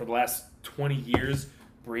 and for the last 20 years.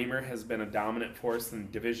 Bremer has been a dominant force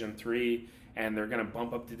in Division III, and they're going to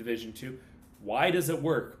bump up to Division II. Why does it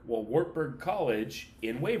work? Well, Wartburg College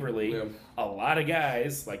in Waverly, a lot of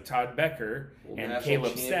guys like Todd Becker and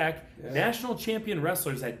Caleb Stack, national champion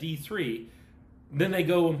wrestlers at D3, then they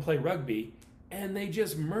go and play rugby, and they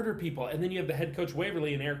just murder people. And then you have the head coach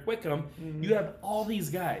Waverly and Eric Wickham. Mm-hmm. You have all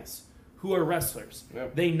these guys who are wrestlers.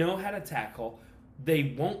 Yep. They know how to tackle.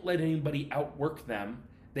 They won't let anybody outwork them.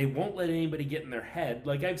 They won't let anybody get in their head.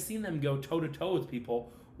 Like, I've seen them go toe-to-toe with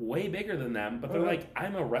people way bigger than them, but they're like,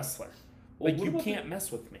 I'm a wrestler. Like, you can't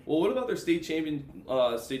mess with me. Well, what about their state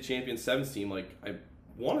champion sevens team? Like, I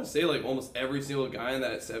want to say, like, almost every single guy in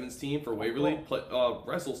that sevens team for Waverly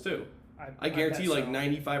wrestles, too. I guarantee, like,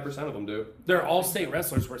 95% of them do. They're all-state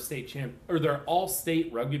wrestlers were state champ, or they're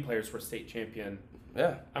all-state rugby players were state champion.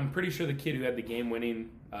 Yeah. I'm pretty sure the kid who had the game-winning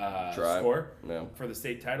score for the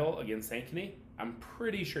state title against Ankeny, I'm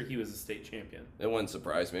pretty sure he was a state champion. It wouldn't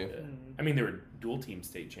surprise me. I mean, they were dual team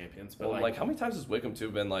state champions, but like how many times has Wickham too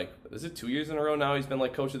been like? Is it 2 years in a row now? He's been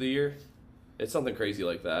like coach of the year. It's something crazy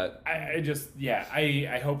like that.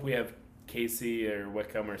 I hope we have Casey or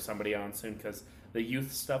Wickham or somebody on soon, because the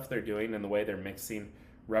youth stuff they're doing and the way they're mixing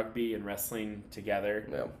rugby and wrestling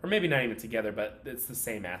together, or maybe not even together, but it's the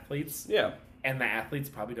same athletes. Yeah, and the athletes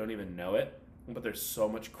probably don't even know it, but there's so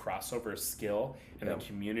much crossover skill, and the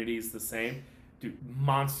community's the same. Dude,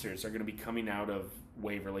 monsters are going to be coming out of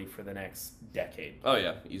Waverly for the next decade. Oh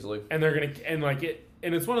yeah, easily. And they're going to, and like it,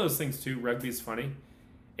 and it's one of those things too. Rugby's funny.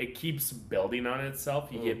 It keeps building on itself.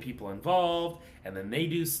 You get people involved, and then they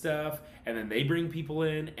do stuff, and then they bring people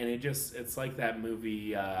in, and it's like that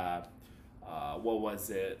movie. What was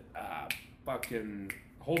it?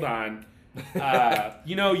 Hold on.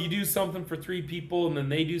 You do something for 3 people, and then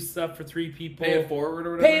they do stuff for 3 people. Pay it forward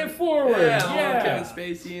or whatever. Pay it forward. Yeah. Kevin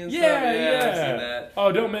Spacey and stuff. Yeah. I've seen that.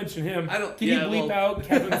 Oh, don't mention him. Can you bleep out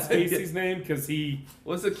Kevin Spacey's name? Because he...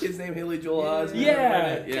 What's the kid's name? Haley Joel Osment?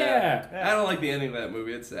 Yeah. I don't like the ending of that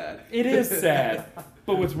movie. It's sad. It is sad.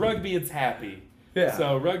 But with rugby, it's happy. Yeah.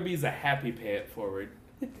 So rugby's a happy pay it forward.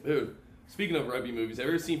 Dude, speaking of rugby movies, have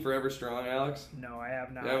you ever seen Forever Strong, Alex? No, I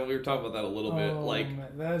have not. Yeah, we were talking about that a little bit. Like,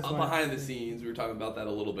 behind the scenes, we were talking about that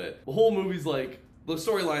a little bit. The whole movie's like, the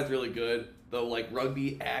storyline's really good, though, like,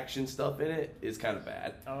 rugby action stuff in it is kind of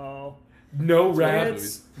bad. Oh. No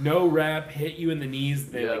raps, no rap, hit you in the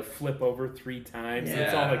knees, they like flip over 3 times. Yeah.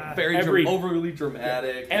 It's all like very overly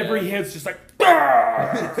dramatic. Every hit's just like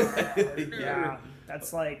yeah.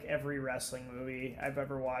 That's like every wrestling movie I've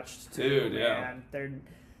ever watched too. Dude, yeah. Man.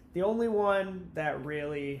 The only one that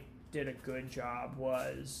really did a good job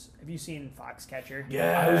was, have you seen Foxcatcher?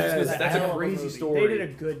 Yeah, I was just gonna say, that's a hell of crazy movie. story. They did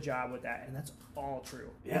a good job with that, and that's all true.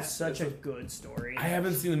 Yeah, It's such a good story. I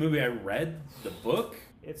haven't seen the movie. I read the book.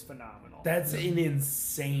 It's phenomenal. That's an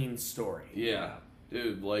insane story. Yeah,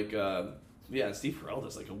 dude, like, Steve Carell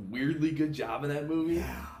does like a weirdly good job in that movie,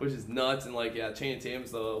 which is nuts. And like, Channing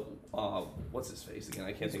Tatum's the what's his face again?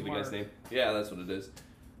 I can't think of the guy's name. Yeah, that's what it is.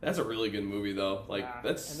 That's a really good movie though. Like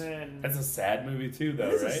that's a sad movie too, though,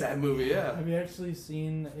 it's right? a sad movie. Yeah. Have you actually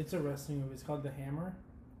seen? It's a wrestling movie. It's called The Hammer.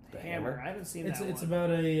 The Hammer. I haven't seen that. It's one. about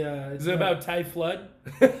a. Is it about Ty Flood?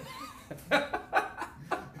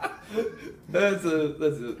 That's a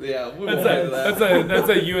That's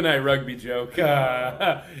a you and I rugby joke.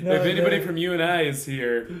 If anybody from you and I is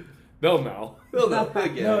here, they'll know.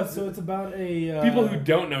 No, so it's about a. People who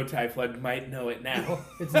don't know Ty Flood might know it now.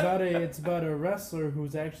 It's about a wrestler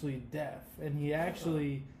who's actually deaf, and he's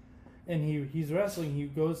wrestling. He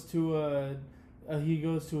goes to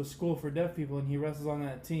a school for deaf people, and he wrestles on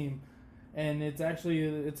that team. And it's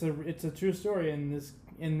a true story.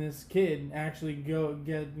 And this kid actually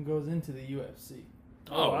goes into the UFC.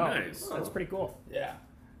 Oh, wow. nice. That's pretty cool. Yeah.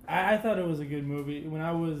 I thought it was a good movie. When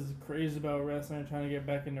I was crazy about wrestling and trying to get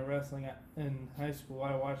back into wrestling in high school,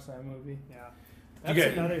 I watched that movie. Yeah.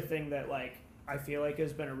 That's another thing that, like, I feel like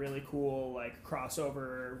has been a really cool, like,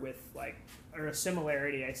 crossover with, like, or a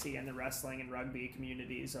similarity I see in the wrestling and rugby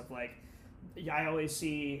communities of, like, I always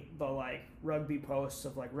see the, like, rugby posts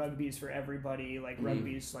of, like, rugby's for everybody, like,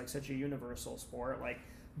 rugby's, like, such a universal sport, like,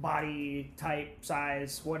 body type,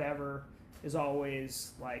 size, whatever is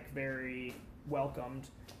always, like, very welcomed.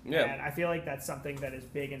 Yeah. And I feel like that's something that is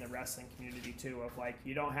big in the wrestling community too, of like,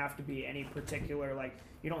 you don't have to be any particular, like,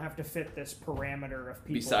 you don't have to fit this parameter of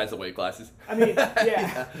people. Besides the weight classes. I mean,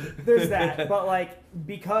 yeah, there's that. But like,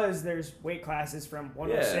 because there's weight classes from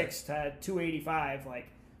 106 to 285, like,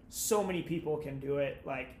 so many people can do it.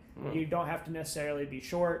 Like, you don't have to necessarily be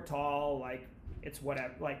short, tall, like, it's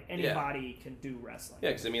whatever. Like, anybody can do wrestling. Yeah,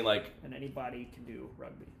 because I mean, like, and anybody can do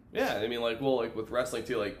rugby. Yeah, I mean, like, well, like with wrestling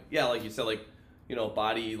too, like, yeah, like you said, like, you know,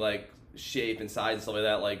 body, like, shape and size and stuff like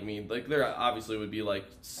that. Like, I mean, like, there obviously would be, like,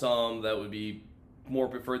 some that would be more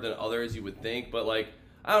preferred than others, you would think. But, like,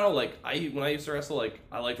 I don't know, like, when I used to wrestle, like,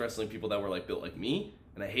 I liked wrestling people that were, like, built like me.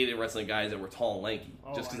 And I hated wrestling guys that were tall and lanky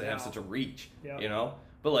just because they have such a reach, you know?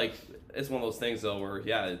 But, like, it's one of those things, though, where,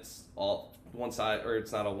 yeah, it's all one size, or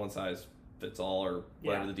it's not a one size fits all or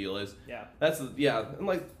whatever the deal is. Yeah. And,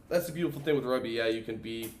 like, that's the beautiful thing with rugby. Yeah, you can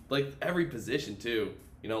be, like, every position, too.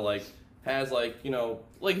 You know, like, has, like, you know,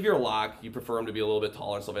 like, if you're a lock, you prefer them to be a little bit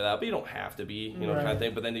taller and stuff like that, but you don't have to be, you know, kind of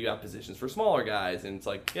thing. But then you got positions for smaller guys, and it's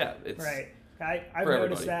like, yeah, it's right. I've for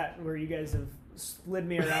noticed everybody. that where you guys have slid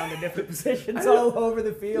me around in different positions all over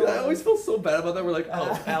the field. I always feel so bad about that. We're like,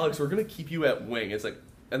 oh, Alex, we're going to keep you at wing. It's like,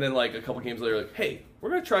 and then, like, a couple games later, like, hey,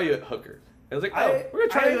 we're going to try you at hooker. And it's like, oh, we're going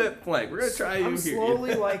to try you at flank. We're going to try you I'm here.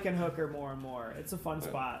 slowly liking hooker more and more. It's a fun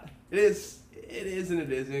spot. It is and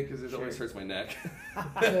it isn't, because it always hurts my neck.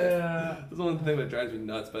 Yeah. That's one thing that drives me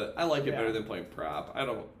nuts, but I like it better than playing prop. I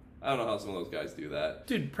don't know how some of those guys do that.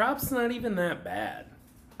 Dude, prop's not even that bad.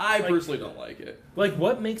 I personally don't like it. Like,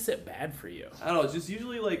 what makes it bad for you? I don't know. It's just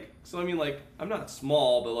usually, like, so I mean, like, I'm not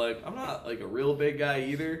small, but, like, I'm not, like, a real big guy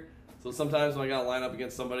either. So sometimes when I got to line up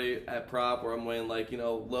against somebody at prop where I'm weighing, like, you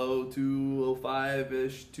know, low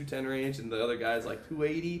 205-ish, 210 range, and the other guy's, like,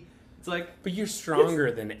 280, it's like... But you're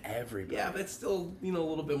stronger than everybody. Yeah, but it's still, you know, a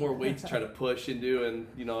little bit more weight to try to push into, and,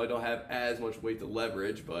 you know, I don't have as much weight to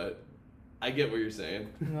leverage, but I get what you're saying.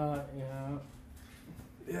 Yeah,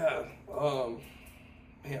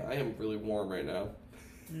 man, I am really warm right now.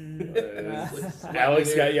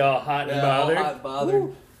 Alex got you all hot and bothered. All hot and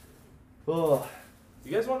bothered. Oh.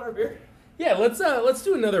 You guys want our beer? Yeah, let's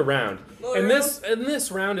do another round. And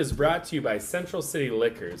this round is brought to you by Central City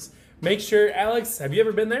Liquors. Make sure, Alex, have you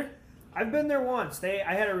ever been there? I've been there once.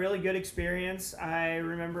 I had a really good experience. I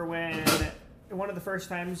remember when one of the first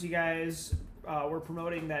times you guys were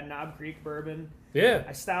promoting that Knob Creek bourbon. Yeah.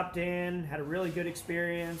 I stopped in, had a really good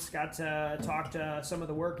experience, got to talk to some of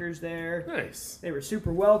the workers there. Nice. They were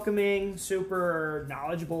super welcoming, super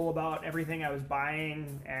knowledgeable about everything I was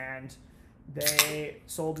buying, and they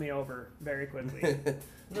sold me over very quickly.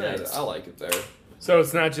 Yeah, I like it there. So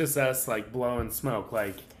it's not just us, like, blowing smoke.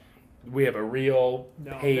 Like, we have a real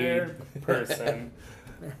paid person.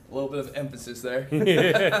 A little bit of emphasis there.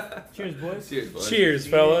 Cheers, boys. Cheers, boys. Cheers,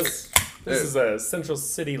 fellas. This is a Central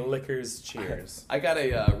City Liquors cheers. I got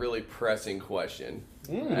a really pressing question,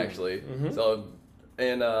 actually. So,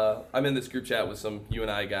 and I'm in this group chat with some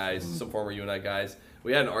UNI guys, some former UNI guys.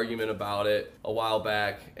 We had an argument about it a while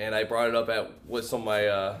back, and I brought it up with some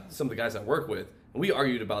of the guys I work with, and we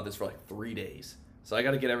argued about this for like 3 days. So I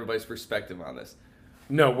got to get everybody's perspective on this.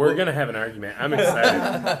 No, we're going to have an argument. I'm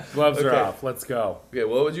excited. Gloves are off. Let's go. Okay,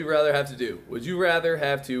 what would you rather have to do? Would you rather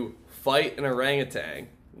have to fight an orangutan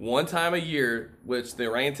one time a year, which the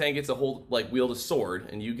orangutan gets wield a sword,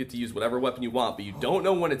 and you get to use whatever weapon you want, but you don't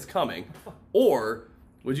know when it's coming? Or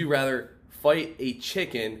would you rather fight a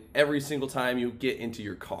chicken every single time you get into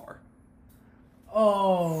your car?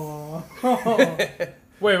 Oh.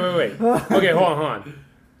 Wait. Okay, hold on.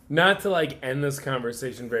 Not to end this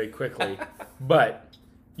conversation very quickly, but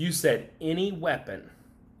you said any weapon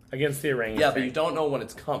against the orangutan. Yeah, but you don't know when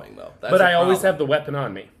it's coming, though. That's but I problem. always have the weapon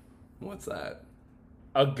on me. What's that?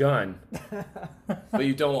 A gun. But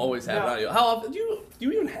you don't always have it on you. How often do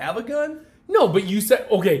you even have a gun? No, but you said,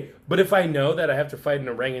 okay, but if I know that I have to fight an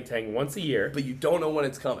orangutan once a year, But you don't know when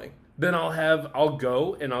it's coming. then I'll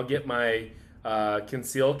go and I'll get my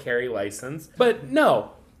concealed carry license. But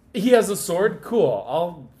no, he has a sword.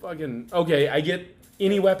 Cool. I get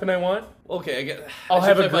any weapon I want. Okay, I get. I'll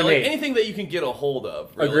have a clarify, grenade. Anything that you can get a hold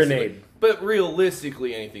of. A grenade. But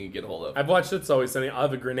realistically, anything you get a hold of. I've watched It's Always Sunny. I'll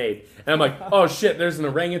have a grenade. And I'm like, oh shit, there's an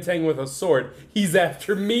orangutan with a sword. He's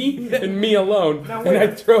after me and me alone. Now, and I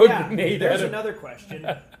throw a grenade at There's him. another question.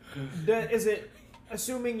 Is it,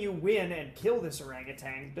 assuming you win and kill this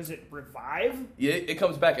orangutan, does it revive? Yeah, it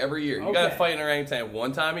comes back every year. You gotta Okay. fight an orangutan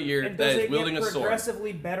one time a year And that does is it wielding get a sword.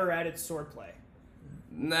 progressively better at its swordplay?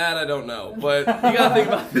 That I don't know, but you gotta think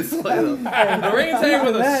about this way though. An orangutan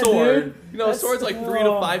with a that, sword, dude. you know, a That's- sword's like 3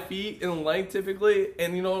 to 5 feet in length typically,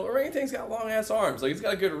 and you know, orangutan's got long ass arms. Like it's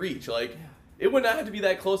got a good reach. Like it would not have to be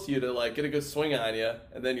that close to you to get a good swing on you,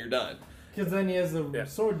 and then you're done. Because then he has the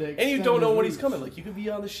sword dick. And you don't know when he's coming. Like you could be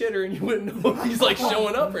on the shitter and you wouldn't know if he's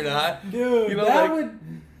showing up or not. Dude, You know, that like- would.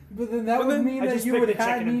 But then that would mean I that just you picked would a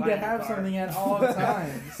chicken and need pie to in the have car. something at all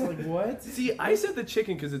times. Like what? See, I said the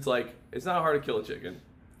chicken because it's not hard to kill a chicken,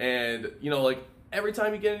 and every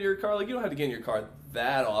time you get into your car, you don't have to get in your car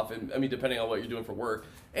that often. I mean, depending on what you're doing for work,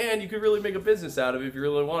 and you could really make a business out of it if you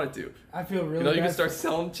really wanted to. I feel really. You bad can start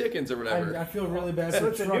selling chickens or whatever. I feel really bad So for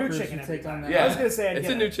it's a new truckers chicken who every take on time. that. Yeah. I was gonna say It's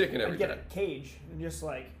a new chicken every I'd get time. a cage and just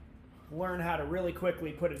learn how to really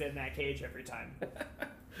quickly put it in that cage every time.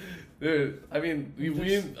 Dude, I mean,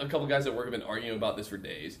 we and a couple guys at work have been arguing about this for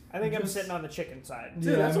days. I think I'm sitting on the chicken side.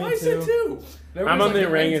 Dude, Yeah, that's me what I said too. I'm on the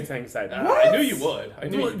orangutan side. I knew you would. I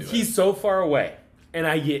knew you'd do He's it. so far away, and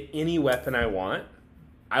I get any weapon I want.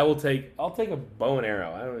 I'll take a bow and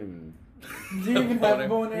arrow. I don't even. Do you even have a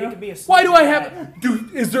bow and You arrow? could be a Why do I sneaky guy. have?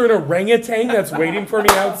 Dude, is there an orangutan that's waiting for me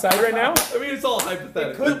outside right now? I mean, it's all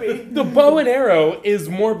hypothetical. Could be. The bow and arrow is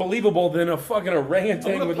more believable than a fucking I'm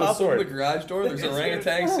orangutan gonna with a pop open the sword. garage door. There's an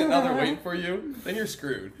orangutan sitting out there waiting for you. Then you're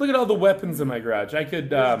screwed. Look at all the weapons in my garage. I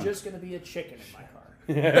could. There's just gonna be a chicken in my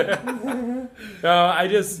car. I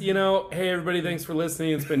just, hey everybody, thanks for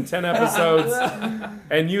listening. It's been 10 episodes,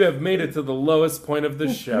 and you have made it to the lowest point of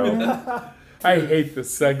the show. I hate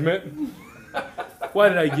this segment. Why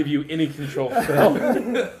did I give you any control, Phil?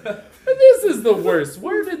 This is the worst.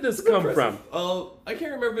 Where did this come from? I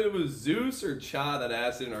can't remember if it was Zeus or Cha that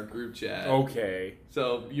asked it in our group chat. Okay.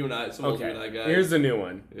 So you and I, some old you and I Okay. guys. Here's a new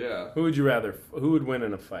one. Yeah. Who would win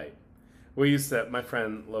in a fight? We used to, my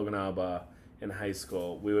friend Logan Alba in high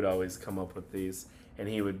school, we would always come up with these, and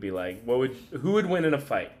he would be like, who would win in a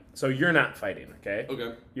fight? So you're not fighting, okay?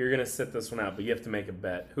 Okay. You're going to sit this one out, but you have to make a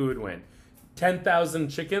bet. Who would win? 10,000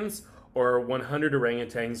 chickens or 100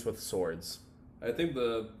 orangutans with swords? I think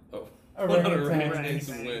the Orangutan. orangutans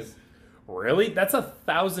would win. Really? That's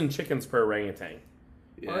 1,000 chickens per orangutan.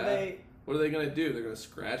 Yeah. Are they? What are they gonna do? They're gonna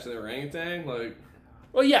scratch the orangutan?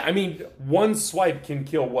 Well, yeah, I mean, one swipe can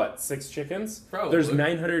kill, 6 chickens? Probably. There's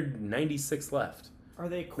 996 left. Are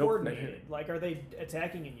they coordinated? Are they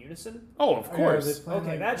attacking in unison? Oh, of course.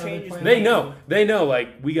 Okay, that changes They know,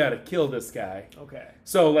 we got to kill this guy. Okay.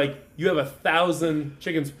 So, you have 1,000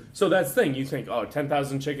 chickens. So that's the thing. You think,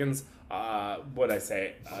 10,000 chickens, what'd I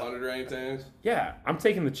say? 100 orangutans? Yeah, I'm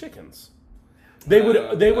taking the chickens. They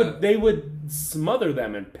would smother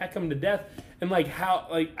them and peck them to death. And I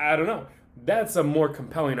don't know. That's a more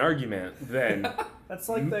compelling argument than... That's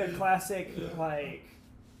like the classic,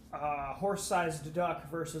 horse-sized duck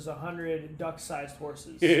versus 100 duck-sized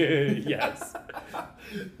horses. Yes.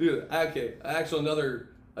 Dude, okay. Actually,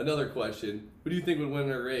 another question. Who do you think would win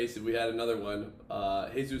in a race if we had another one?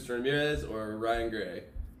 Jesus Ramirez or Ryan Gray?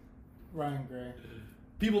 Ryan Gray.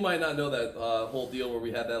 People might not know that whole deal where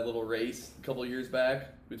we had that little race a couple years back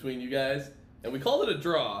between you guys. And we called it a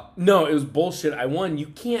draw. No, it was bullshit. I won. You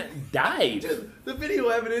can't dive. Dude, the video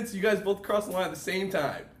evidence, you guys both crossed the line at the same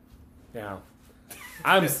time. Yeah.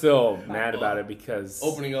 I'm still mad about it because...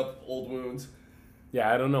 Opening up old wounds.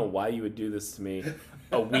 Yeah, I don't know why you would do this to me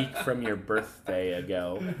a week from your birthday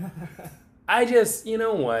ago. I just, you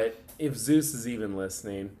know what? If Zeus is even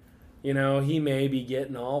listening, you know, he may be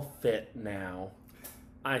getting all fit now.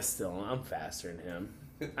 I'm faster than him.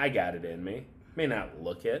 I got it in me. May not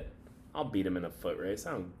look it. I'll beat him in a foot race.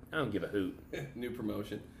 I don't give a hoot. New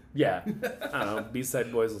promotion. Yeah. I don't know.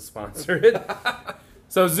 B-Side Boys will sponsor it.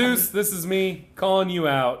 So, Zeus, this is me calling you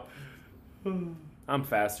out. I'm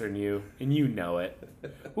faster than you, and you know it.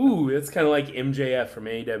 Ooh, it's kind of like MJF from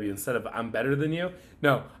AEW. Instead of I'm better than you,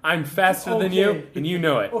 no, I'm faster than you, and you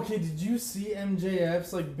know it. Okay, did you see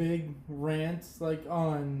MJF's like big rants like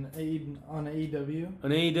on AEW?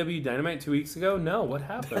 On AEW Dynamite 2 weeks ago? No, what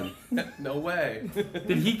happened? No way.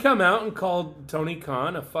 Did he come out and call Tony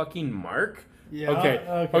Khan a fucking mark?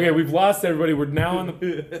 Yeah. Okay, we've lost everybody. We're now on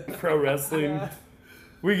the pro wrestling.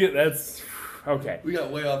 Okay. We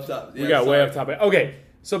got way off topic. We got way off topic. Okay,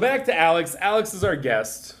 so back to Alex. Alex is our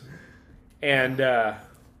guest. And,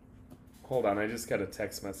 hold on, I just got a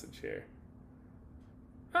text message here.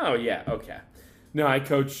 Oh, yeah, okay. No, I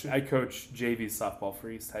coach JV softball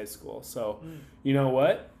for East High School. So, you know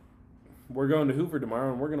what? We're going to Hoover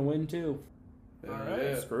tomorrow, and we're going to win, too. All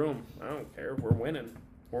right. Screw them. I don't care. We're winning.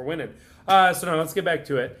 So, now let's get back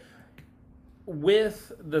to it.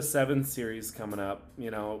 With the 7 series coming up,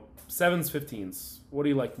 you know, 7s, 15s, what do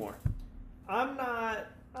you like more? I'm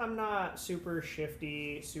not super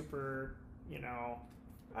shifty, super, you know,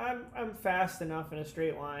 I'm fast enough in a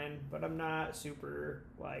straight line, but I'm not super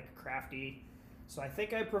like crafty. So I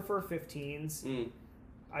think I prefer 15s.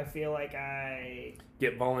 I feel like I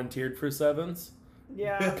get volunteered for 7s.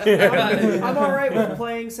 Yeah, I'm all right with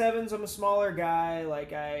playing 7s. I'm a smaller guy.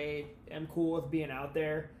 Like I am cool with being out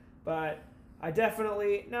there, but I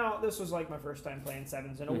definitely this was like my first time playing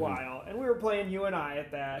 7s in a while, and we were playing you and I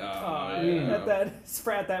at that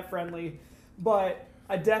at that friendly, but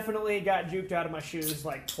I definitely got juked out of my shoes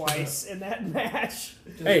like twice in that match.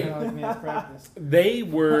 Hey, they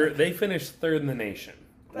finished 3rd in the nation.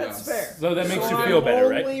 That's fair. So that makes you feel better,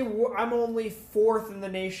 right? I'm only 4th in the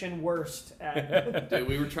nation worst at. Dude,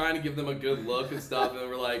 we were trying to give them a good look and stuff, and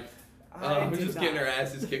we're like. We're just getting our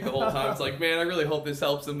asses kicked the whole time. It's like, man, I really hope this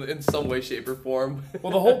helps them in some way, shape, or form.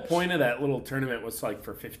 Well, the whole point of that little tournament was like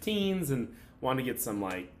for 15s and wanted to get some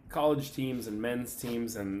like college teams and men's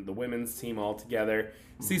teams and the women's team all together,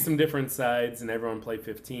 see some different sides, and everyone play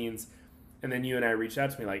 15s. And then you and I reached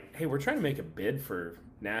out to me like, hey, we're trying to make a bid for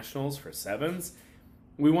nationals for 7s.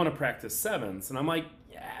 We want to practice 7s. And I'm like,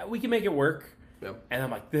 yeah, we can make it work. Yep. And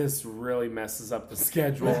I'm like, this really messes up the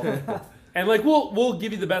schedule. And, like, we'll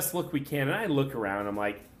give you the best look we can. And I look around. I'm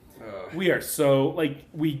like, we are so, like,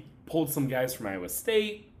 we pulled some guys from Iowa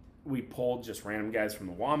State. We pulled just random guys from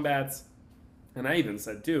the Wombats. And I even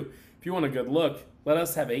said, too, if you want a good look, let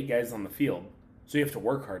us have 8 guys on the field. So you have to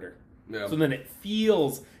work harder. Yeah. So then it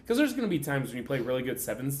feels, because there's going to be times when you play really good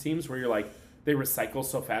 7s teams where you're like, they recycle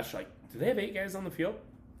so fast. You're like, do they have 8 guys on the field?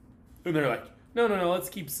 And they're like, no, let's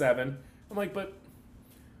keep 7. I'm like, but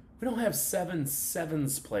we don't have 7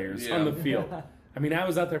 7s players on the field. I mean, I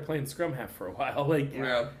was out there playing scrum half for a while. Like,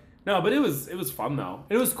 no, but it was fun though.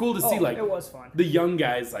 It was cool to see like it was fun. The young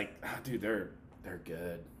guys like, dude, they're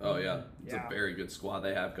good. Oh yeah, it's a very good squad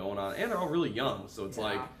they have going on, and they're all really young. So it's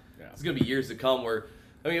like it's gonna be years to come. Where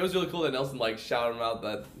I mean, it was really cool that Nelson like shouted them out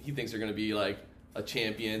that he thinks they're gonna be like a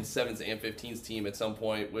champion 7s and 15s team at some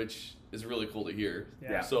point, which is really cool to hear.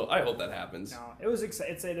 Yeah. So I hope that happens. No, it is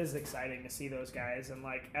exciting to see those guys, and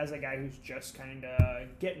like as a guy who's just kind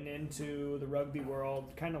of getting into the rugby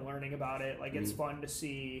world, kind of learning about it, like it's fun to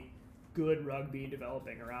see good rugby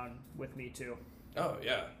developing around with me too. Oh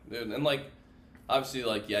yeah, dude. And like obviously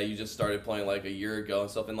like you just started playing like a year ago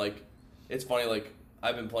and stuff, and like it's funny like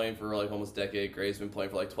I've been playing for like almost a decade. Gray's been playing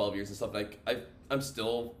for like 12 years and stuff. Like I'm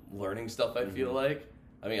still learning stuff. I feel like.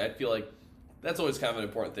 I mean, I feel like that's always kind of an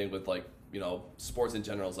important thing with like, you know, sports in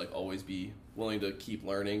general is like always be willing to keep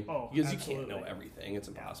learning because absolutely. You can't know everything. It's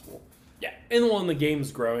impossible. Yeah. And when the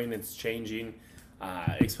game's growing, it's changing,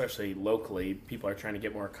 especially locally. People are trying to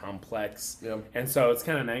get more complex. Yeah. And so it's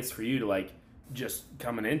kind of nice for you to like just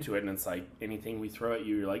coming into it and it's like anything we throw at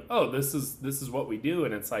you, you're like, oh, this is what we do.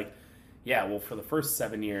 And it's like, yeah, well, for the first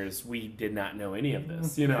 7 years, we did not know any of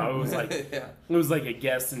this. You know, it was like it was like a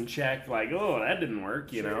guess and check, like, oh, that didn't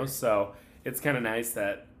work, you know. So it's kind of nice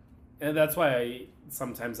that, and that's why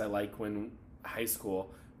sometimes I like when high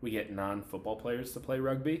school we get non-football players to play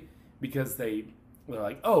rugby because they're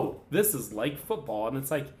like, oh, this is like football, and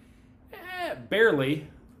it's like, barely.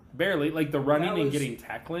 Like the running and getting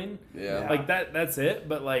tackling. Yeah. Like that's it.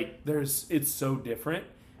 But like it's so different.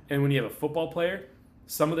 And when you have a football player,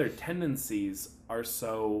 some of their tendencies are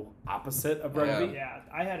so opposite of rugby. Yeah,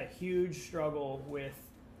 I had a huge struggle with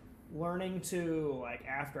learning to, like,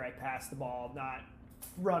 after I pass the ball, not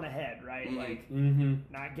run ahead, right? Like,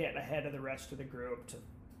 not get ahead of the rest of the group, to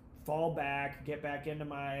fall back, get back into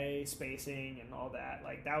my spacing and all that.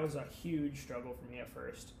 Like, that was a huge struggle for me at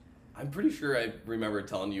first. I'm pretty sure I remember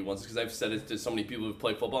telling you once, because I've said it to so many people who've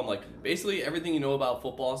played football. I'm like, basically everything you know about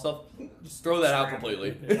football and stuff, just throw that out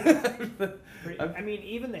completely. I mean,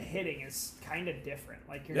 even the hitting is kind of different.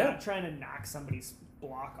 Like, you're not trying to knock somebody's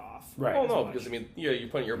block off. Right. Oh no, because I mean, you're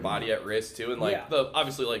putting your body at risk too, and like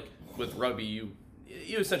obviously, like with rugby, you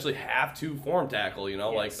essentially have to form tackle. You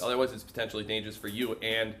know, like otherwise it's potentially dangerous for you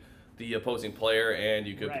and the opposing player, and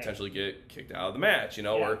you could potentially get kicked out of the match. You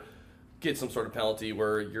know, or get some sort of penalty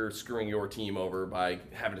where you're screwing your team over by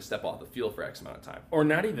having to step off the field for X amount of time. Or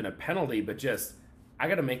not even a penalty, but just, I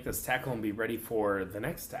got to make this tackle and be ready for the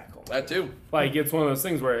next tackle. That too. Like, it's one of those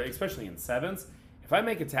things where, especially in sevens, if I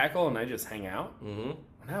make a tackle and I just hang out,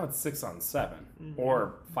 now it's 6-on-7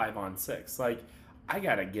 or 5-on-6. Like, I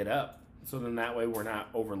got to get up. So then that way we're not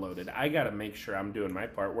overloaded. I got to make sure I'm doing my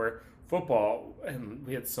part. Where football, and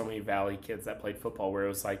we had so many Valley kids that played football where it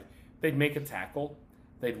was like, they'd make a tackle,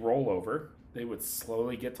 they'd roll over, they would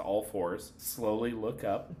slowly get to all fours, slowly look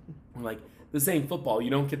up. I'm like, this ain't football.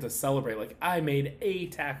 You don't get to celebrate like, I made a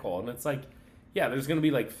tackle. And it's like, yeah, there's going to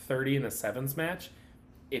be like 30 in a sevens match.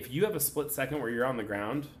 If you have a split second where you're on the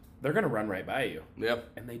ground, they're going to run right by you.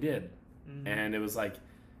 Yep. And they did. And it was like,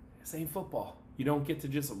 this ain't football. You don't get to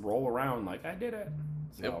just roll around like, I did it.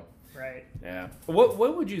 So, Right. Yeah.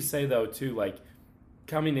 What would you say, though, too, like,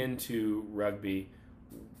 coming into rugby,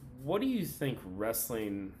 what do you think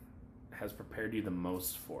wrestling has prepared you the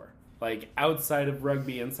most for? Like, outside of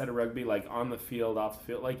rugby, inside of rugby, like, on the field, off the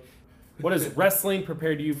field? Like, what has wrestling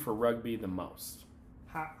prepared you for rugby the most?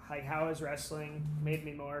 How has wrestling made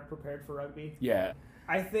me more prepared for rugby? Yeah.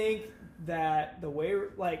 I think that the way,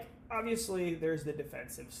 like, obviously there's the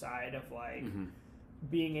defensive side of, like,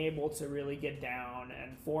 being able to really get down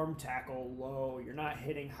and form tackle low. You're not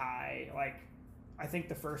hitting high. Like, I think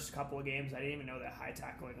the first couple of games, I didn't even know that high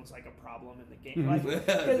tackling was like a problem in the game. Like,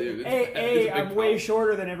 Dude, I'm way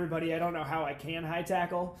shorter than everybody. I don't know how I can high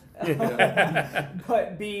tackle.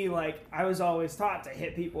 But B, like, I was always taught to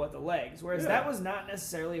hit people with the legs, whereas that was not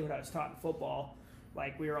necessarily what I was taught in football.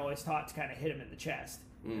 Like, we were always taught to kind of hit them in the chest.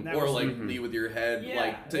 Or like lead with your head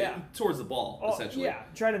towards the ball, essentially. Yeah,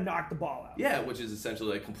 try to knock the ball out. Yeah, which is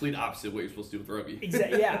essentially like complete opposite of what you're supposed to do with rugby.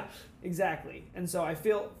 Exactly. And so I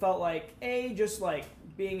felt like, just like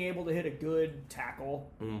being able to hit a good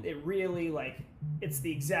tackle, it really, like, it's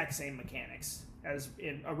the exact same mechanics as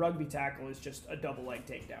in a rugby tackle is just a double leg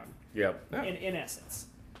takedown. Yep. Yeah. In essence.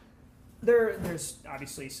 There's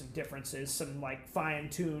obviously some differences, some like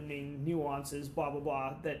fine-tuning nuances, blah, blah,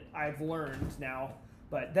 blah, that I've learned now.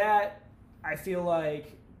 But that, I feel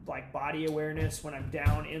like body awareness when I'm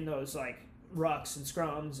down in those like rucks and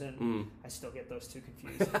scrums, and I still get those two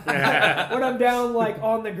confused. When I'm down like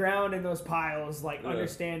on the ground in those piles, like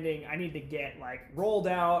understanding I need to get like rolled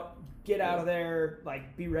out, get out of there,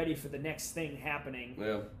 like be ready for the next thing happening.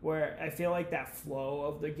 Yeah. Where I feel like that flow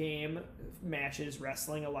of the game matches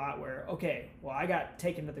wrestling a lot, where, okay, well, I got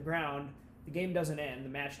taken to the ground, the game doesn't end, the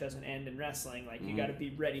match doesn't end in wrestling, like you got to be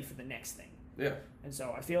ready for the next thing. Yeah. And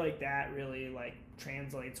so I feel like that really like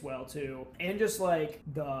translates well too. And just like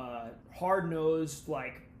the hard-nosed,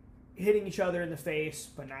 like hitting each other in the face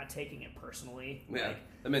but not taking it personally. Yeah. Like,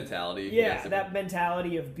 the mentality. yeah, that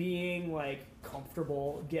mentality of being like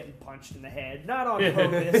comfortable getting punched in the head, not on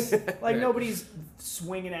purpose. Like nobody's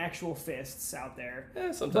swinging actual fists out there.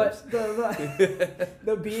 Yeah, sometimes. But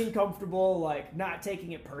the being comfortable, like not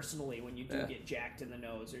taking it personally when you do get jacked in the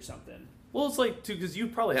nose or something. Well, it's like, too, because you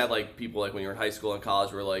probably had like people like when you were in high school and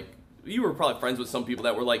college where like you were probably friends with some people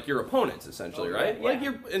that were like your opponents essentially, right? Yeah.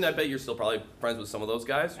 Like and I bet you're still probably friends with some of those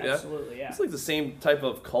guys. Absolutely, yeah. It's like the same type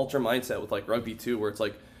of culture mindset with like rugby too, where it's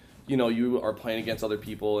like, you know, you are playing against other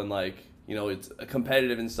people and like, you know, it's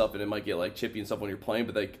competitive and stuff, and it might get like chippy and stuff when you're playing,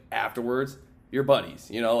 but like afterwards, you're buddies,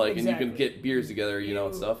 you know, like, and you can get beers together, you know,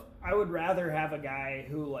 and stuff. I would rather have a guy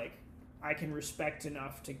who like I can respect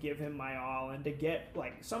enough to give him my all and to get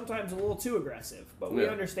like sometimes a little too aggressive, but we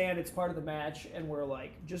understand it's part of the match and we're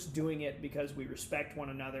like just doing it because we respect one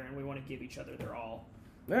another and we want to give each other their all.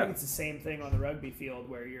 I think it's the same thing on the rugby field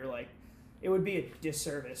where you're like, it would be a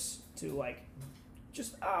disservice to like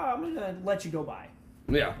just I'm gonna let you go by.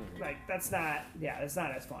 Yeah. Like that's not as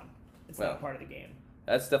fun. It's not part of the game.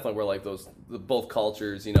 that's definitely where like both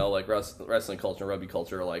cultures, you know, like wrestling culture and rugby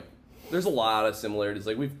culture are like, there's a lot of similarities.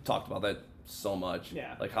 Like we've talked about that so much,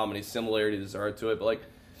 like how many similarities there are to it. But like,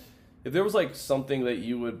 if there was like something that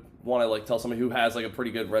you would want to like tell somebody who has like a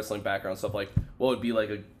pretty good wrestling background and stuff, like what would be like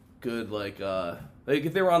a good like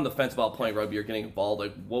if they were on the fence about playing rugby or getting involved,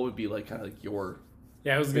 like what would be like kind of like your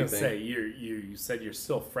I was gonna say you said you're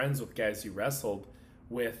still friends with guys you wrestled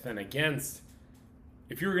with and against.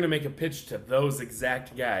 If you were gonna make a pitch to those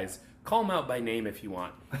exact guys, call them out by name if you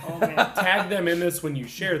want. Oh man, Tag them in this when you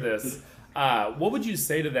share this. What would you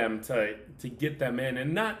say to them to get them in,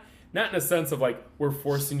 and not in a sense of like we're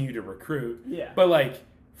forcing you to recruit, but like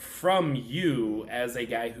from you as a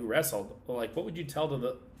guy who wrestled, like what would you tell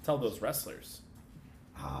those wrestlers?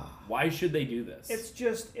 Why should they do this?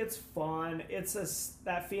 It's fun. It's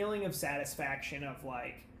that feeling of satisfaction of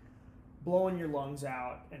like blowing your lungs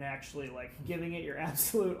out and actually like giving it your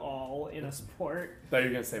absolute all in a sport. I thought you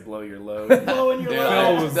were gonna say blow your load. Blowing your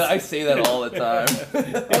load. I say that all the time.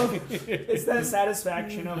 It's that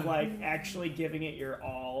satisfaction of like actually giving it your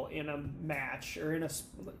all in a match or in a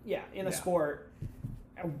sport,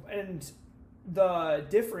 and the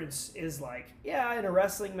difference is like, in a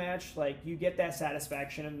wrestling match, like you get that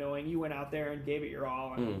satisfaction of knowing you went out there and gave it your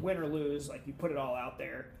all, and win or lose, like you put it all out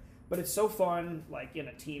there. But it's so fun, like in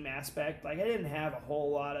a team aspect. Like I didn't have a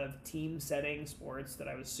whole lot of team setting sports that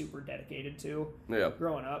I was super dedicated to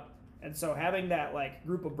growing up, and so having that like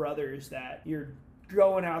group of brothers that you're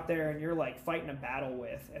going out there and you're like fighting a battle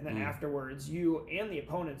with, and then afterwards you and the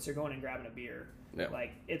opponents are going and grabbing a beer. Yeah.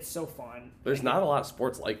 Like, it's so fun. There's not a lot of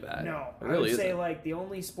sports like that. No. I would say, like, the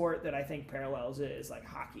only sport that I think parallels it is, like,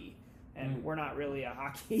 hockey. And we're not really a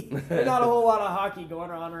hockey. There's not a whole lot of hockey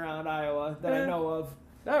going on around Iowa that I know of.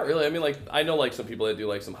 Not really. I mean, like, I know, like, some people that do,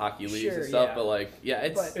 like, some hockey leagues and stuff. But, like,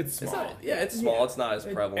 it's small. It's small. Yeah. It's not as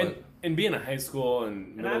prevalent. And being a high school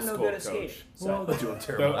and middle school coach. So doing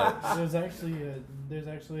terrible. There's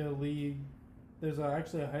actually a league. There's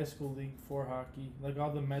actually a high school league for hockey. Like all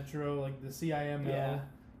the Metro, like the CIML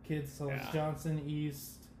kids, so like Johnson,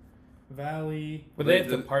 East, Valley. But they have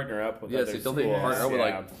to partner up with other schools. Don't they partner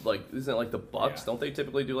up with like isn't it like the Bucks? Don't they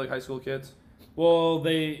typically do like high school kids? Well,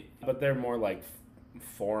 but they're more like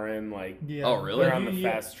foreign, like oh really? They're on the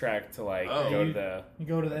fast track to like go to the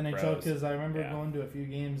NHL because I remember going to a few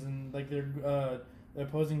games and like their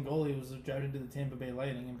opposing goalie was drafted to the Tampa Bay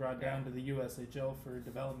Lightning and brought down to the USHL for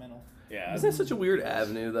developmental. Yeah. Isn't that such a weird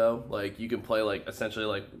avenue though? Like you can play like essentially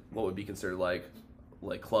like what would be considered like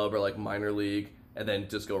club or like minor league and then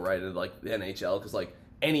just go right into like the NHL because like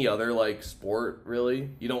any other like sport really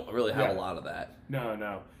you don't really have a lot of that.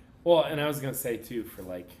 No. Well, and I was gonna say too for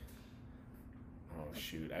like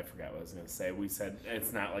I forgot what I was gonna say. We said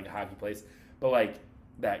it's not like a hockey place, but like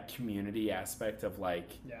that community aspect of like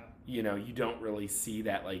you know you don't really see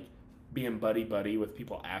that like being buddy with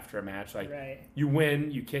people after a match. Like you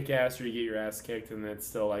win, you kick ass or you get your ass kicked, and it's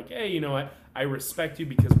still like, hey, you know what? I respect you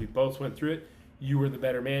because we both went through it. You were the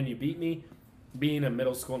better man. You beat me. Being a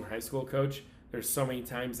middle school and high school coach, there's so many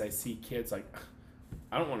times I see kids like,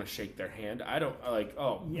 I don't want to shake their hand. I don't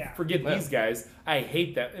forget these guys. I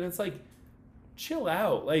hate that. And it's like, chill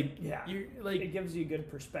out. Like you're like it gives you a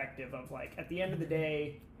good perspective of like at the end of the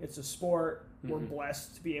day, it's a sport. We're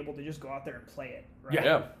blessed to be able to just go out there and play it. Right?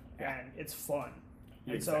 Yeah. And it's fun.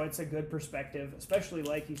 And so it's a good perspective, especially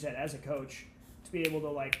like you said, as a coach, to be able to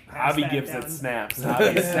like pass Hobby that gives down. it snaps.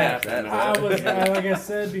 Hobby snaps. Like I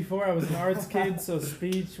said before, I was an arts kid, so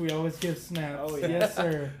speech, we always give snaps. Oh, yeah. Yes,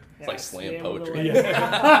 sir. It's like slam poetry.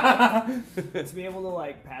 To be able to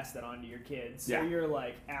like pass that on to your kids, so your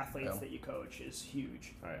like athletes that you coach is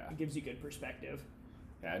huge. Oh, yeah. It gives you good perspective.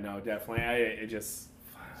 Yeah, no, definitely.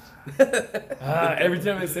 Every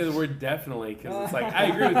time I say the word definitely, because it's like, I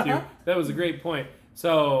agree with you. That was a great point.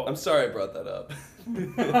 So I'm sorry I brought that up.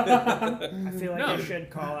 I feel like I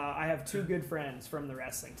should call out. I have two good friends from the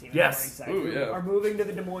wrestling team. Yes. Who are moving to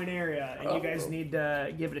the Des Moines area, and you guys need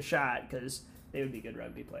to give it a shot because they would be good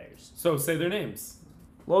rugby players. So say their names.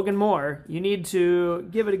 Logan Moore, you need to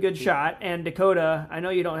give it a good shot, and Dakota, I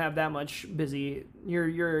know you don't have that much busy.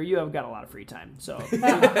 You have got a lot of free time, so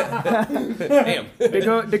Damn.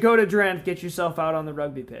 Dakota Drent, get yourself out on the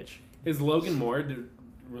rugby pitch. Is Logan Moore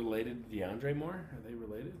related to DeAndre Moore? Are they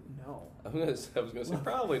related? No. I was gonna say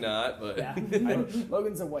probably not, but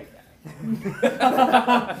Logan's a white guy.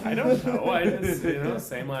 I don't know. I just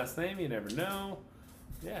same last name. You never know.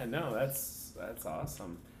 Yeah, no, that's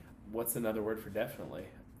awesome. What's another word for definitely?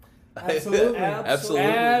 Absolutely.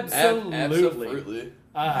 Absolutely.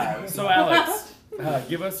 So Alex,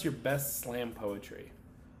 give us your best slam poetry.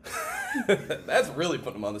 That's really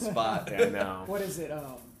putting him on the spot. Yeah, I know. What is it?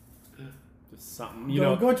 Just something, you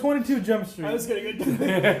know. Go 22 Jump Street. I was gonna go.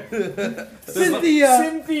 Cynthia.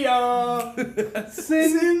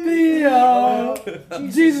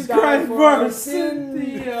 Jesus Christ, bro.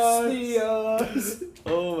 Cynthia.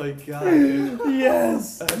 Oh my god, dude.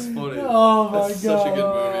 Yes. That's funny. Oh my That's god. such a good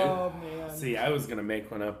movie. Oh man. See, I was gonna make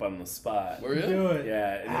one up on the spot. Were you? Do it.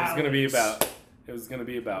 Yeah, and it was gonna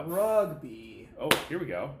be about. Rugby. Oh, here we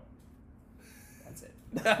go. That's it.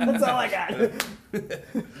 That's all I got.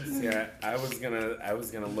 Yeah, I was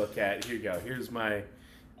gonna look at. Here you go. Here's my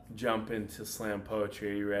jump into slam poetry.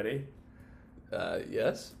 Are you ready?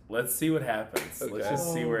 Yes. Let's see what happens. Okay. Let's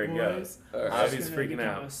just see where it boy. goes. All right. Javi's freaking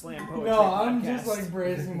out. No, I'm just like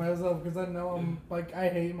bracing myself because I know I'm like I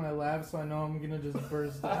hate my laugh, so I know I'm gonna just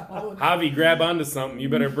burst out. Javi, grab onto something. You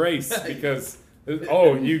better brace because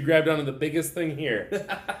you grabbed onto the biggest thing here.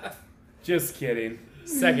 Just kidding.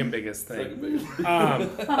 Second biggest thing.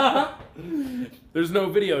 There's no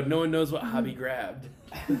video. No one knows what Javi grabbed.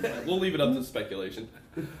 We'll leave it up to speculation.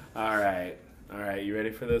 All right. You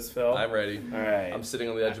ready for this, Phil? I'm ready. All right. I'm sitting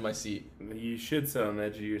on the edge of my seat. You should sit on the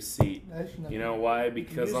edge of your seat. You know why?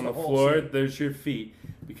 Because use on the the whole floor, seat. there's your feet.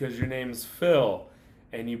 Because your name's Phil.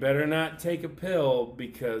 And you better not take a pill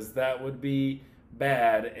because that would be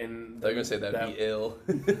bad. And They're going to say that'd be ill.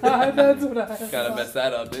 That's what I Kind of messed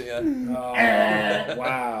that up, didn't you? Oh,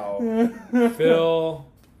 wow. Phil,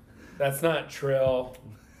 that's not trill.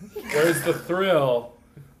 Where's the thrill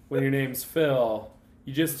when your name's Phil?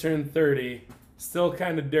 You just turned 30. Still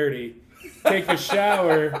kind of dirty. Take a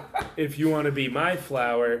shower if you want to be my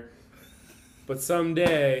flower. But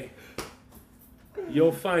someday,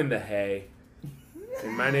 you'll find the hay.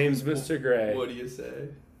 And my name's Mr. Gray. What do you say?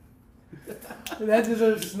 That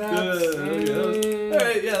deserves snaps. All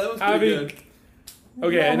right, yeah, that was pretty good.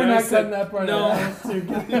 Okay, No, and we're I not said, cutting that part no. out. That's too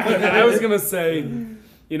good. And I was going to say,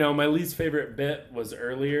 my least favorite bit was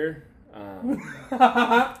earlier.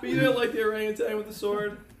 But you didn't like the orangutan with the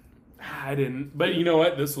sword? I didn't. But you know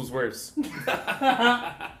what? This was worse.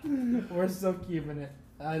 We're still keeping it.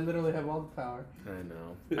 I literally have all the power.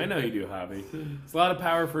 I know you do, Javi. It's a lot of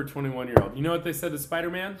power for a 21-year-old. You know what they said to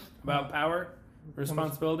Spider-Man about power?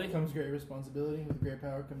 Responsibility? Comes great responsibility. With great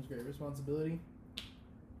power comes great responsibility.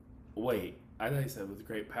 Wait, I thought you said with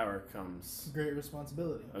great power comes Great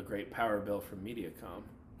responsibility. a great power bill from Mediacom.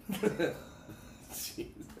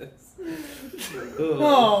 Jesus.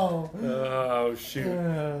 Oh. Oh, shoot.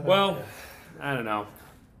 Well, I don't know.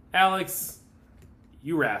 Alex,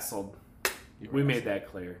 you wrestled. We made that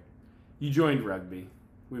clear. You joined rugby.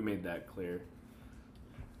 We made that clear.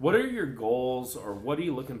 What are your goals, or what are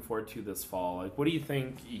you looking forward to this fall? Like, what do you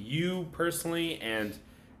think you personally, and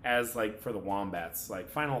as like for the Wombats, like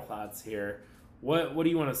final thoughts here? What do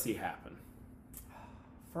you want to see happen?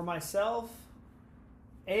 For myself,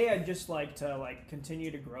 I'd just like to continue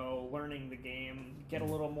to grow, learning the game, get a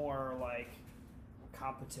little more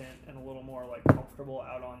competent and a little more comfortable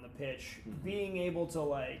out on the pitch, being able to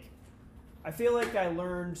I feel like I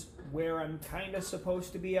learned where I'm kind of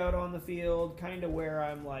supposed to be out on the field, kind of where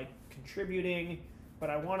I'm contributing, but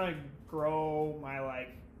I want to grow my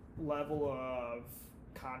level of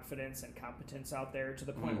confidence and competence out there to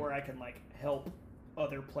the point where I can help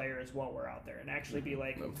other players while we're out there and actually be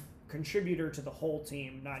contributor to the whole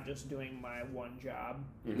team, not just doing my one job.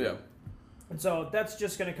 Yeah. And so that's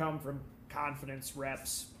just going to come from confidence,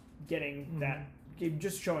 reps, getting that,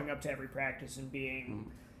 just showing up to every practice and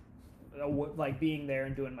being being there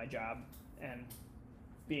and doing my job and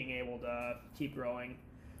being able to keep growing.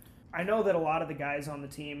 I know that a lot of the guys on the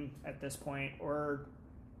team at this point are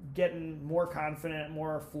getting more confident,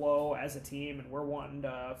 more flow as a team, and we're wanting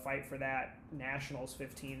to fight for that Nationals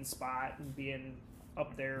 15 spot and being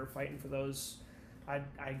up there fighting for those. I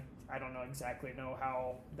don't exactly know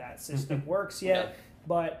how that system works yet,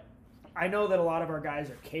 but I know that a lot of our guys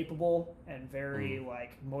are capable and very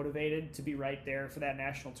motivated to be right there for that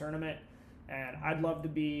national tournament, and I'd love to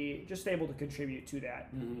be just able to contribute to that.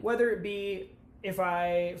 Whether it be if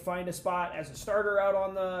I find a spot as a starter out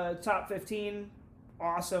on the top 15,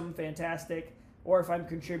 awesome, fantastic, or if I'm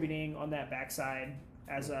contributing on that backside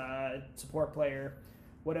as a support player,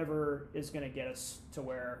 whatever is going to get us to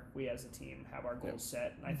where we as a team have our goals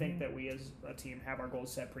set. And I think that we as a team have our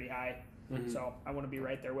goals set pretty high, so I want to be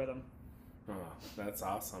right there with them. Oh, that's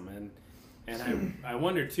awesome. And I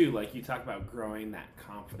wonder too, you talk about growing that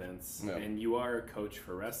confidence, and you are a coach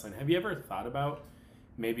for wrestling. Have you ever thought about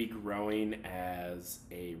maybe growing as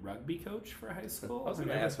a rugby coach for high school? I was going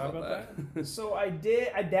to ask about that. So I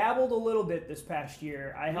dabbled a little bit this past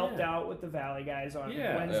year. I helped out with the Valley guys on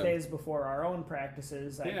Wednesdays before our own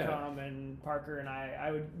practices. I'd come, and Parker and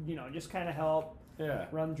I would, just kind of help.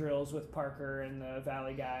 run drills with Parker and the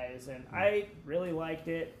Valley guys, and I really liked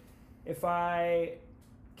it. If I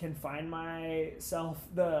can find myself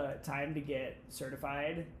the time to get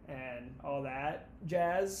certified and all that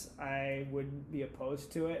jazz, I wouldn't be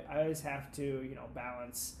opposed to it. I always have to,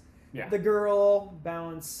 balance the girl,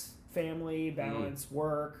 balance family, balance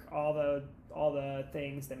work, all the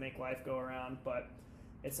things that make life go around. But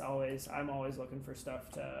I'm always looking for stuff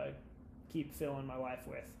to keep filling my life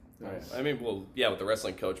with. Nice. I mean, with the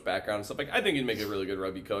wrestling coach background and stuff, like, I think you'd make a really good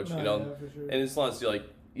rugby coach, For sure. And as long as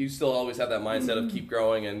you still always have that mindset of keep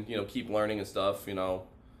growing and, keep learning and stuff,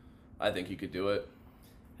 I think you could do it.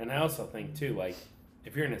 And I also think, too, like,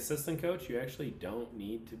 if you're an assistant coach, you actually don't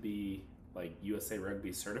need to be, like, USA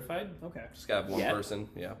Rugby certified. Okay. Just got one person,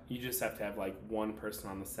 You just have to have, like, one person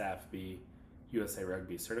on the staff be USA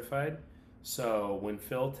Rugby certified. So when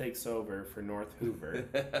Phil takes over for North Hoover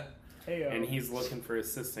and he's looking for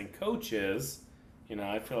assistant coaches,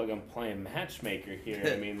 I feel like I'm playing matchmaker here.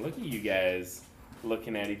 I mean, look at you guys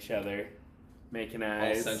looking at each other, making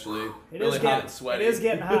eyes. Essentially, It really is hot and sweaty. It is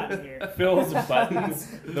getting hot in here. Phil's buttons,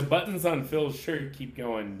 the buttons on Phil's shirt keep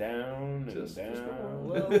going down and Just down. A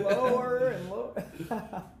little lower and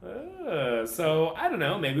lower. So I don't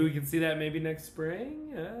know. Maybe we can see that maybe next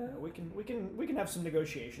spring. We can have some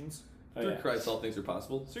negotiations. Through Christ, all things are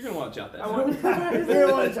possible. So you're gonna want to jot that. You're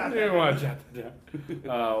gonna want to jot You're gonna want to jot that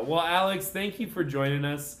down. Well, Alex, thank you for joining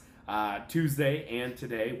us Tuesday and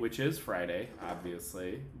today, which is Friday,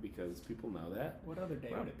 obviously, because people know that. What other day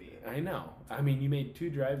would it be? I know. I mean, you made 2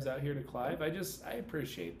 drives out here to Clive. I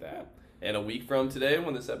appreciate that. And a week from today,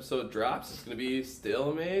 when this episode drops, it's gonna be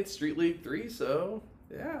Stalemates Street League 3. So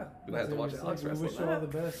yeah, gonna have to watch Alex We wrestle. wish you all the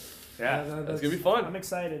best. Yeah, That's gonna be fun. I'm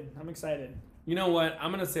excited. You know what?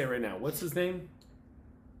 I'm gonna say it right now. What's his name?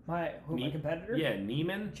 My competitor? Yeah,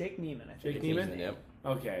 Neiman. Jake Neiman, I think. Jake Neiman? Yep.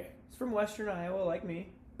 Okay. He's from Western Iowa, like me.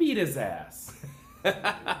 Beat his ass.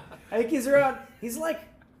 I think he's like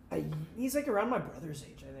around my brother's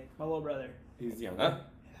age, I think. My little brother. He's young. Huh?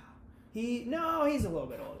 He's a little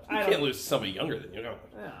bit older. You can't lose to somebody younger than you.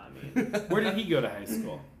 Yeah, I mean, Where did he go to high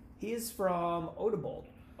school? he's from Odebolt.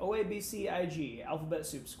 OABCIG, Alphabet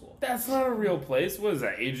Soup School. That's not a real place. What is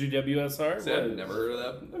that? AGWSR? See, I've never heard of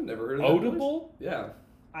that. I've never heard of that. Audible? Yeah.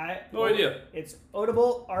 No idea. It's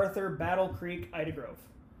Odebolt, Arthur, Battle Creek, Ida Grove.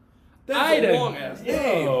 That's Ida. a long ass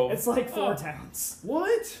name. Oh. It's like 4 towns.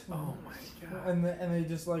 What? Oh my god. And they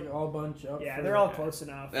just like all bunch up. Yeah, for they're all close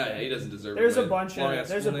enough. Yeah, he doesn't deserve There's it. a bunch of Long-ass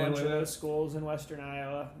school name like those that. schools in Western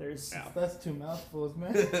Iowa. There's That's 2 mouthfuls,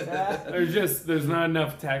 man. There's not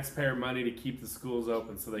enough taxpayer money to keep the schools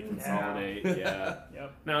open, so they consolidate. Yeah.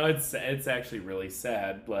 Yep. No, it's actually really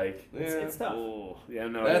sad. Like, It's tough. ooh, yeah,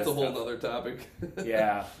 no, That's it's a whole tough. nother topic.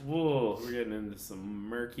 Yeah, ooh, we're getting into some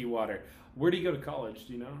murky water. Where do you go to college?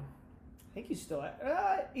 Do you know? I think he's still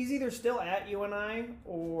he's either still at UNI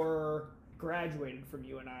or graduated from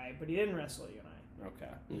UNI, but he didn't wrestle at UNI.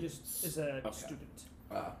 Okay. He just is a student.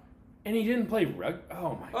 Wow. And he didn't play rugby.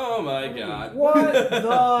 Oh my god. What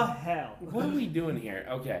the hell? What are we doing here?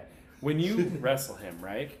 Okay, when you wrestle him,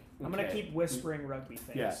 right? I'm gonna Okay. keep whispering rugby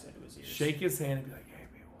things into his ears. Shake his hand and be like, "Hey,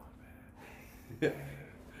 me Wombat."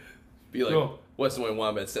 Be like, Cool. Western Wayne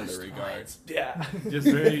Wombat, send the regards. Yeah, just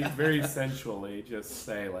very, very sensually, just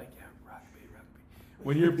say like, "Yeah, rugby."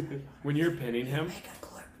 When you're pinning him,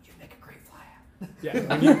 You make a great fly.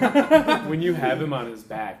 yeah. When you have him on his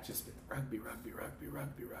back, just be, rugby.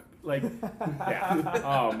 Like, yeah.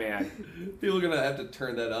 Oh man. People are gonna have to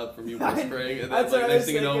turn that up from you whispering, and then That's what like I next was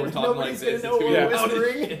thing you know, we're thinking. talking like Nobody's this. gonna know It's we're gonna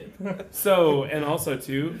be whispering. So, and also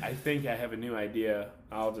too, I think I have a new idea.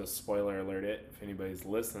 I'll just spoiler alert it if anybody's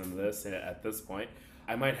listening to this at this point.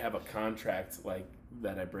 I might have a contract like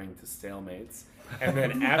that I bring to Stalemates, and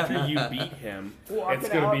then after you beat him,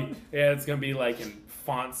 it's gonna be like in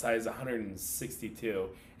font size 162,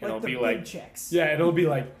 and it'll be like checks. yeah, it'll be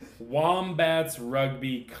like Wombats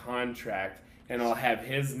Rugby Contract, and I'll have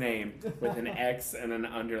his name with an X and an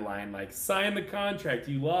underline, like sign the contract.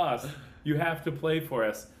 You lost. You have to play for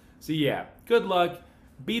us. So yeah, good luck.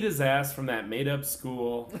 Beat his ass from that made-up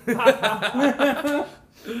school.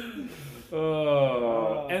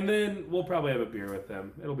 Oh, and then we'll probably have a beer with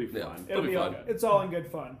them. It'll be fun. It'll be fun. It's all in good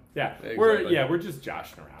fun. Yeah, Exactly. we're just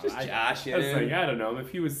joshing around. Just joshing. I was like, I don't know. If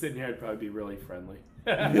he was sitting here, I'd probably be really friendly.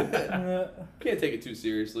 Can't take it too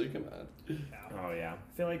seriously. Come on. Oh yeah.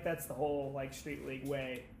 I feel like that's the whole like street league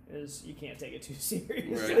way is you can't take it too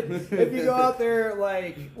serious. Right. If you go out there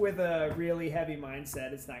like with a really heavy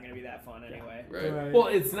mindset, it's not going to be that fun anyway. Right. Well,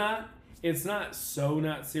 it's not so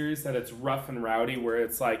not serious that it's rough and rowdy where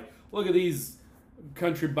it's like, look at these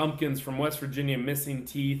country bumpkins from West Virginia missing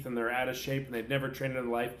teeth and they're out of shape and they've never trained in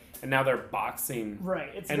their life and now they're boxing. Right.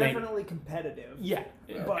 It's and definitely competitive. Yeah.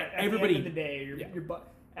 But at everybody, the end of the day,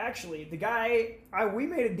 actually, the guy, we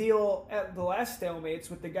made a deal at the last Stalemates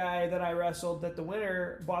with the guy that I wrestled that the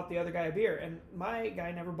winner bought the other guy a beer, and my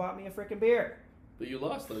guy never bought me a freaking beer. But you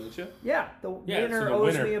lost though, didn't you? Yeah, the Yeah, winner so the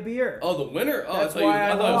owes winner- me a beer. Oh, the winner? Oh, That's I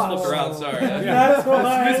why I thought it was lost. flipped around. Sorry. That's why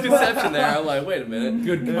I Misconception there. I'm like, wait a minute.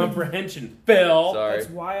 good comprehension, Phil. Sorry.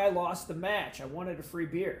 That's why I lost the match. I wanted a free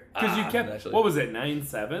beer. Because you kept, naturally. what was it,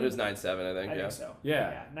 9-7? It was 9-7, I think. I Yeah. think so.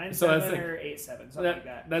 Yeah. 9-7 So that's or 8-7, something like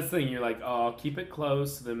that. That's the thing. You're like, oh, I'll keep it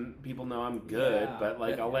close so then people know I'm good. Yeah. But,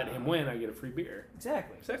 like, I'll let him win. I get a free beer.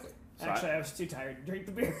 Exactly. Exactly. So Actually, I was too tired to drink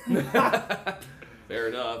the beer. Fair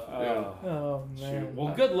enough. Oh man. Shoot.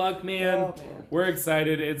 Well, good luck, man. Oh, man. We're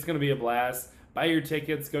excited. It's going to be a blast. Buy your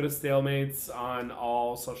tickets. Go to Stalemates on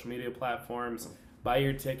all social media platforms. Buy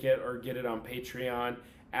your ticket or get it on Patreon.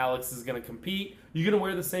 Alex is going to compete. You going to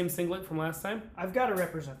wear the same singlet from last time? I've got to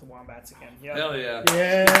represent the Wombats again. Yep. Hell yeah.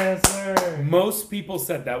 Yes, sir. Most people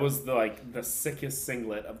said that was the sickest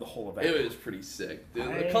singlet of the whole event. It was pretty sick.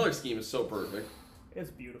 The color scheme is so perfect. It's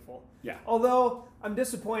beautiful. Yeah. Although, I'm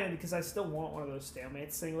disappointed because I still want one of those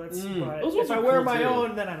Stalemates singlets. But Those ones if I are wear cool, my too.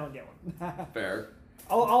 own, then I don't get one. Fair.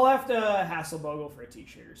 I'll have to hassle Bogle for a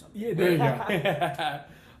t-shirt or something. Yeah, there you go.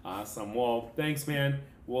 Awesome. Well, thanks, man.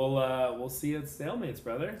 We'll see you at Stalemates,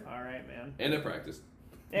 brother. All right, man. And at practice.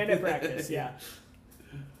 And at practice, yeah.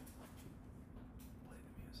 Play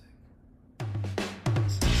the music.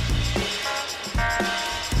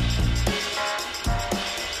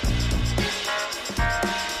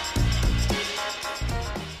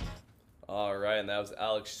 All right, and that was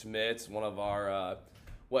Alex Schmitz, one of our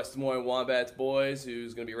West Des Moines Wombats boys,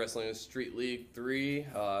 who's going to be wrestling in Street League 3. It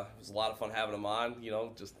was a lot of fun having him on,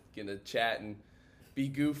 just getting to chat and be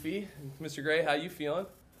goofy. Mr. Gray, how you feeling?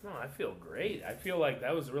 No, I feel great. I feel like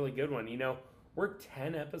that was a really good one. We're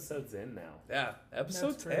 10 episodes in now. Yeah,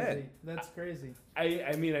 episode That's 10. crazy. That's crazy.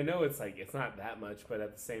 I mean, I know it's not that much, but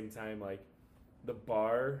at the same time, the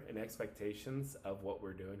bar and expectations of what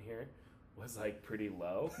we're doing here was pretty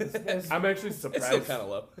low. I'm actually surprised. It's still kind of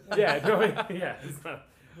low. Yeah, no, yeah. It's not.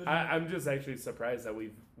 I'm just actually surprised that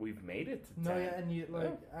we've made it to 10. No, yeah,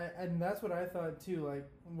 and and that's what I thought too.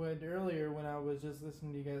 Earlier when I was just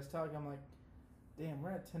listening to you guys talk, I'm like, damn,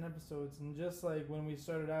 we're at 10 episodes, and just when we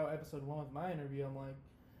started out episode 1 with my interview, I'm like,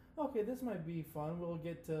 okay, this might be fun. We'll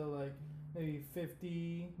get to maybe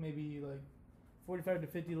 50, maybe 45 to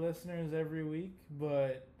 50 listeners every week,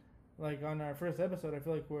 but on our first episode, I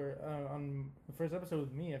feel like we're on the first episode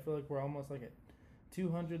with me. I feel like we're almost at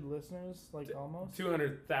 200 listeners, almost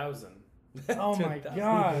 200,000. Oh my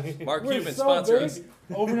gosh! Mark We're Cuban, so sponsor big. us.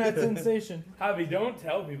 Overnight sensation. Javi, don't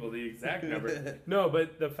tell people the exact number. No,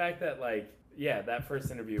 but the fact that that first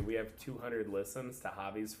interview, we have 200 listens to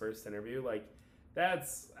Javi's first interview.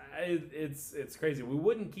 It's crazy. We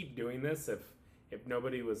wouldn't keep doing this if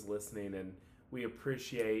nobody was listening, and we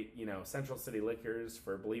appreciate Central City Liquors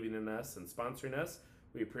for believing in us and sponsoring us.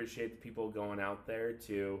 We appreciate the people going out there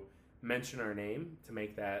to mention our name to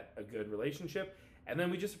make that a good relationship. And then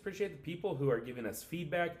we just appreciate the people who are giving us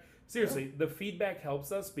feedback. Seriously, the feedback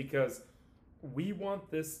helps us because we want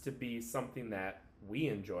this to be something that we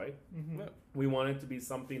enjoy. Mm-hmm. We want it to be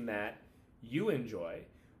something that you enjoy.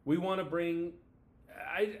 We want to bring,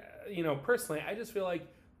 personally, I just feel like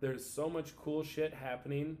there's so much cool shit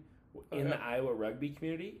happening in the Iowa rugby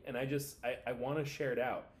community, and I want to share it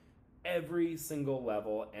out every single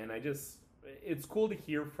level, and it's cool to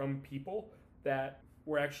hear from people that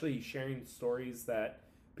we're actually sharing stories that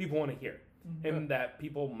people want to hear and that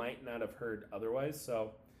people might not have heard otherwise.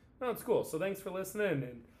 So, no, it's cool. So thanks for listening.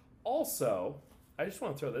 And also, I just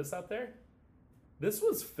want to throw this out there. This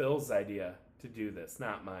was Phil's idea to do this,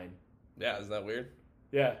 not mine. Yeah, isn't that weird?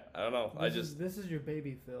 Yeah. I don't know. This is your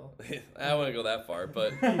baby, Phil. I wouldn't go that far,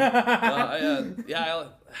 but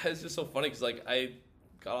it's just so funny because I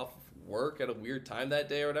got off work at a weird time that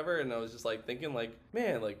day or whatever, and I was just thinking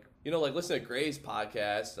man, listening to Gray's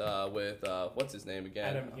podcast with what's his name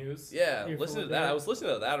again? Adam Hughes. Yeah, Your listen to full that. day? I was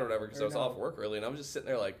listening to that or whatever because I was no. off work early, and I was just sitting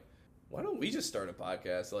there why don't we just start a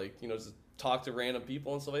podcast? Just talk to random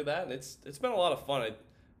people and stuff like that. And it's been a lot of fun,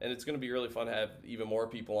 and it's going to be really fun to have even more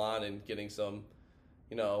people on and getting some,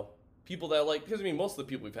 people that because most of the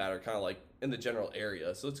people we've had are kind of in the general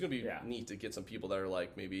area, so it's going to be neat to get some people that are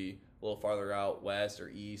maybe a little farther out west or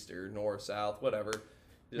east or north, south, whatever.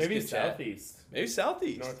 Just Maybe get chat. southeast. Maybe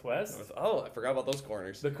southeast. Northwest. Oh, I forgot about those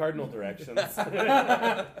corners. The cardinal directions.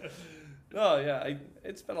 Oh yeah,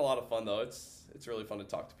 it's been a lot of fun though. It's really fun to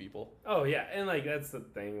talk to people. Oh yeah, and like that's the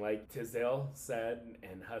thing. Like Tisdale said,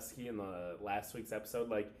 and Husky in the last week's episode,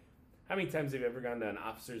 like how many times have you ever gone to an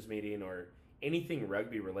officers meeting or anything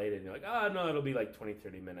rugby related? And you're like, oh no, it'll be like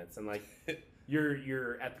 20-30 minutes, and like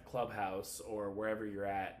you're at the clubhouse or wherever you're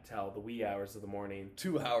at till the wee hours of the morning.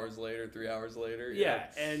 2 hours later, 3 hours later. Yeah,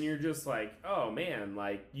 and you're just like, oh man,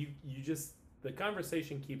 like you just the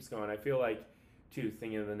conversation keeps going. I feel like too,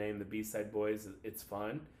 thinking of the name, the B-Side Boys, it's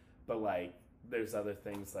fun, but like there's other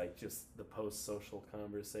things like just the post-social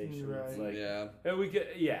conversation. Right. It's like, Yeah.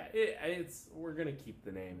 We're gonna keep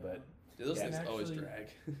the name, but Dude, those things And always actually- drag.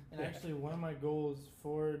 And actually, one of my goals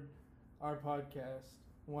for our podcast,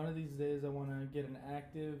 one of these days, I want to get an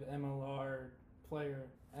active MLR player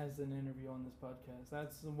as an interview on this podcast.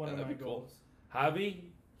 That's one of my that'd be cool. goals.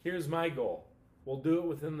 Javi, here's my goal. We'll do it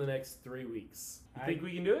within the next 3 weeks. You think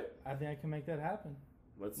we can do it? I think I can make that happen.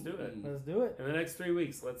 Let's do it. Let's do it. In the next 3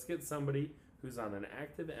 weeks, let's get somebody who's on an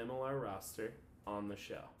active MLR roster on the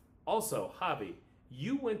show. Also, Javi,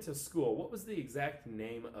 you went to school. What was the exact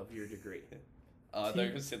name of your degree? I thought you were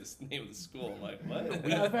going to say the name of the school. I'm like, what?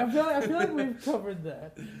 I feel like we've covered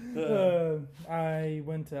that. I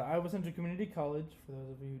was into community college, for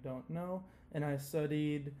those of you who don't know, and I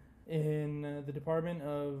studied in the Department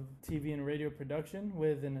of TV and Radio Production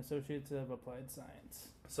with an Associates of Applied Science.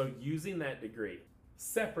 So using that degree,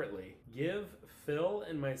 separately, give Phil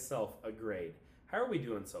and myself a grade. How are we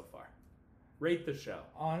doing so far? Rate the show.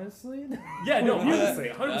 Honestly? Yeah, no, honestly,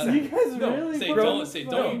 100%. You guys No, really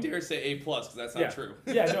Don't you dare say A+, because that's not true.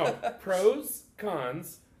 Yeah, no. Pros,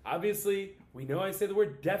 cons. Obviously, we know I say the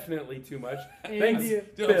word definitely too much. Thanks, Dude,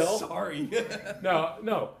 Phil. I'm sorry.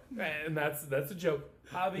 No, and that's a joke.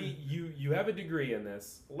 Javi, you have a degree in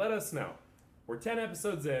this. Let us know. We're 10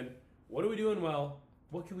 episodes in. What are we doing well?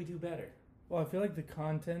 What can we do better? Well, I feel like the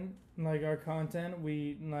content, like our content,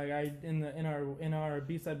 in our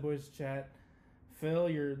B-Side Boys chat, Phil,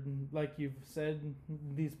 you're like you've said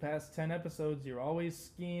these past 10 episodes, you're always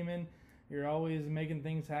scheming, you're always making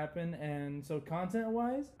things happen, and so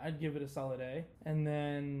content-wise, I'd give it a solid A. And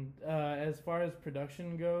then as far as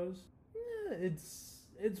production goes, it's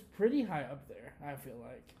pretty high up there, I feel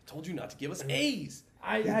like. Told you not to give us A's.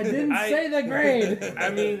 I didn't say the grade.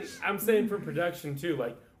 I mean, I'm saying for production too,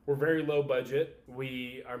 like we're very low budget.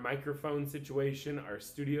 Our microphone situation, our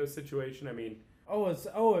studio situation, I mean, if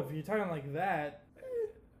you're talking like that,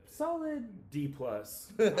 solid D+. I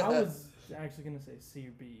was actually gonna say C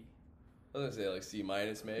or B. I was going to say like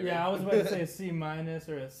C- maybe. Yeah, I was about to say a C-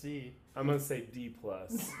 or a C. I'm gonna say D+.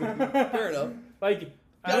 Fair enough. Like, You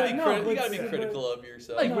but- gotta be critical of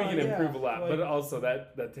yourself. like No, we can yeah, improve a lot, but like- also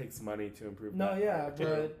that takes money to improve. No, that yeah, part.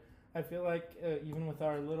 but I feel like even with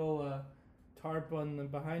our little tarp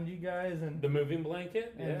behind you guys and The moving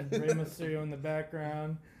blanket. and Yeah. Rey Mysterio in the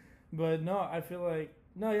background, but no, I feel like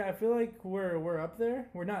we're up there.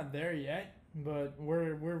 We're not there yet, but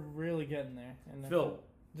we're really getting there. And I Phil, feel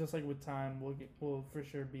just like with time, we'll for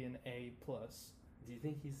sure be an A+. do you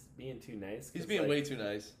think he's being too nice? He's 'Cause, being like, way too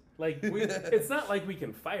nice. Like it's not like we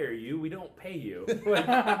can fire you. We don't pay you. Like,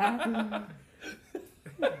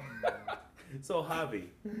 so Javi,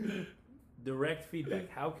 direct feedback.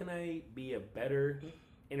 How can I be a better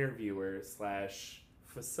interviewer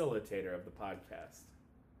 / facilitator of the podcast?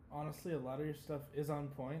 Honestly, a lot of your stuff is on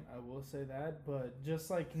point. I will say that, but just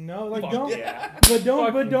like no, like Fuck don't, yeah. but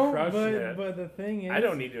don't, Fucking crushing it. but the thing is, I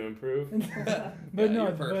don't need to improve. but Yeah, no,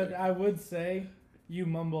 you're perfect. but I would say you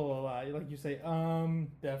mumble a lot. Like you say,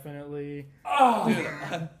 definitely.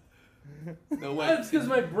 Oh, Dude, no way. that's because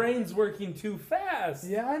my brain's working too fast.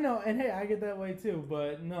 Yeah, I know, and hey, I get that way too.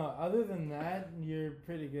 But no, other than that, you're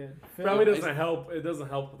pretty good. Phil, Probably doesn't help. It doesn't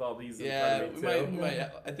help with all these. In Yeah, front of we me, too. might.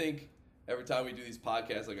 I think every time we do these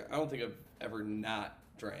podcasts, like I don't think I've ever not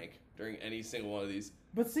drank during any single one of these.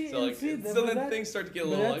 But see, So like, see, so then things start to get a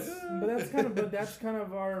little like. but that's kind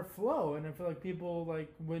of our flow, and I feel like people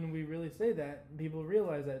like when we really say that, people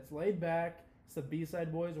realize that it's laid back. It's the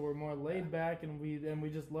B-Side Boys. We're more laid back, and we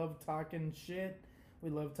just love talking shit. We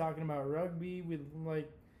love talking about rugby. We like.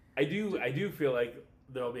 I do feel like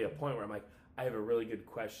there'll be a point where I'm like, I have a really good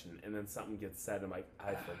question, and then something gets said. I'm like,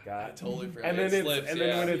 I forgot. I totally forgot. And then It slips, then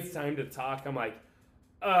yeah. when it's time to talk, I'm like,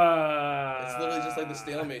 It's literally just like the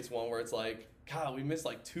Stalemates one where it's like, God, we missed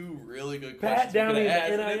like 2 really good questions. Pat down we the could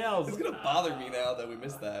have asked, and NILs. It's gonna bother me now that we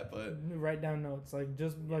missed that, but Write down notes, like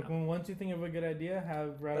just like once you think of a good idea,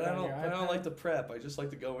 write it I on don't. your I don't iPad. like to prep. I just like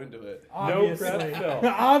to go into it. No prep, Phil.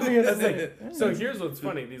 Obviously. So here's what's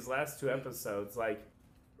funny. These last 2 episodes, like,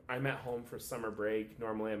 I'm at home for summer break.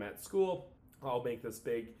 Normally I'm at school. I'll make this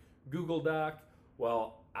big Google Doc.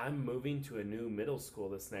 Well, I'm moving to a new middle school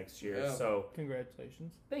this next year, Yeah. so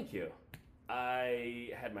Congratulations. thank you. I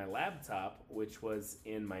had my laptop, which was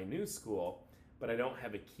in my new school, but I don't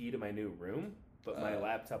have a key to my new room. But my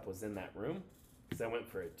laptop was in that room because I went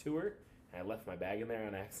for a tour and I left my bag in there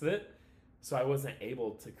on accident. So I wasn't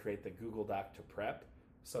able to create the Google Doc to prep.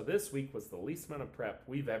 So this week was the least amount of prep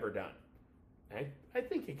we've ever done. I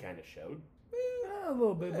think it kind of showed. A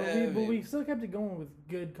little bit, but we still kept it going with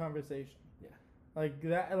good conversation. Yeah. Like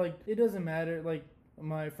that. Like it doesn't matter. Like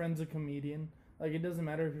my friend's a comedian. Like it doesn't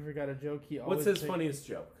matter if you forgot a joke. He always. What's his funniest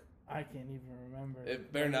joke? I can't even remember.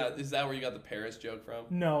 It better not. Is that where you got the Paris joke from?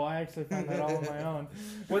 No, I actually found that all on my own.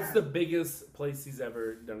 What's the biggest place he's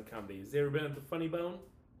ever done comedy? Has he ever been at the Funny Bone?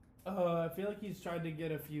 I feel like he's tried to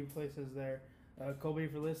get a few places there. Colby,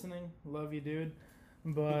 for listening, love you, dude.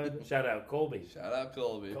 But Shout out Colby. Shout out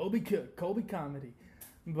Colby. Colby comedy.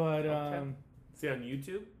 But Is he on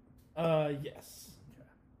YouTube? yes.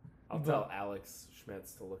 I'll tell Alex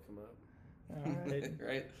Schmitz to look him up. All right.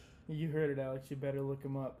 Right? You heard it, Alex. You better look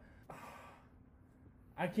him up.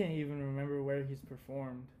 I can't even remember where he's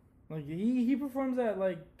performed. Like he performs at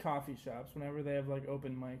like coffee shops whenever they have like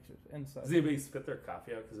open mics and such. Does anybody spit their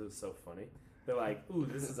coffee out because it was so funny? They're like, "Ooh,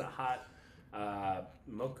 this is a hot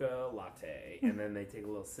mocha latte," and then they take a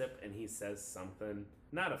little sip, and he says something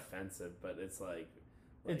not offensive, but it's like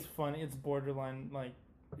It's funny. It's borderline like.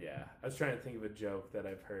 yeah. I was trying to think of a joke that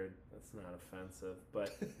I've heard that's not offensive,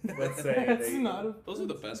 but let's say It's they, not. Those are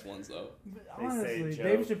the best ones, though. They Honestly, say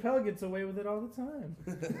Dave joke. Chappelle gets away with it all the time.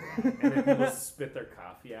 and then people spit their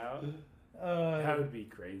coffee out. That That would be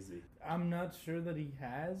crazy. I'm not sure that he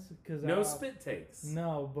has because No spit takes.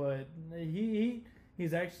 No, but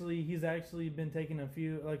he's actually been taking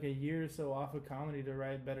a year or so off of comedy to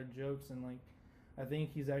write better jokes, and like I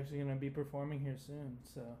think he's actually gonna be performing here soon.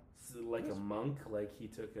 So So like a monk, like he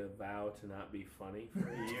took a vow to not be funny for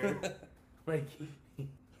a year. Like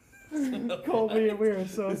Colby, we are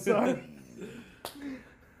so sorry.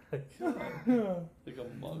 Like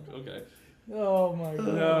a monk. Okay. Oh my god.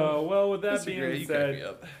 no. Well, with that That's being great. You crack me said,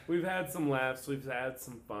 up. we've had some laughs, we've had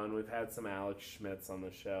some fun, we've had some Alex Schmitz on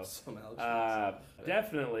the show. Some Alex Schmitz.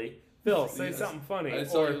 Definitely. Phil, say Yes. something funny. I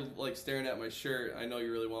saw Or you like staring at my shirt. I know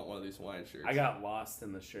you really want one of these Hawaiian shirts. I got lost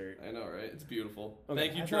in the shirt. I know, right? It's beautiful. Okay.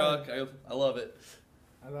 Thank you, I truck. I love it.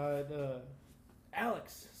 I thought,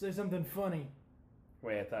 Alex, say something funny.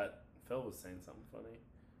 Wait, I thought Phil was saying something funny.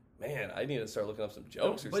 Man, I need to start looking up some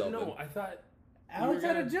jokes or but something. no, I thought Alex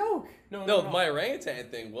had a joke. No, my orangutan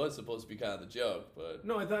thing was supposed to be kind of the joke, but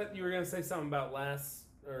No, I thought you were gonna say something about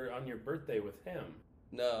on your birthday with him.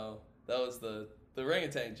 no, that was the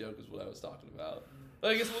orangutan joke is what I was talking about.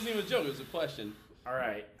 I guess it wasn't even a joke; it was a question. All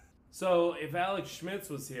right. So if Alex Schmitz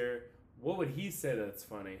was here, what would he say that's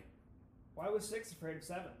funny? Why was 6 afraid of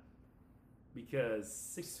 7? Because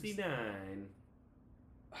 69.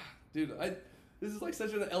 Dude, this is like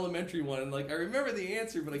such an elementary one, and like I remember the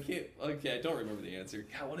answer, but I can't. Okay, I don't remember the answer.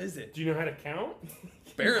 God, what is it? Do you know how to count?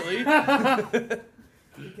 Barely.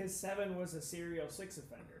 Because 7 was a serial 6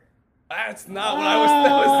 offender. That's not what I was.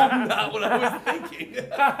 That was not what I was thinking.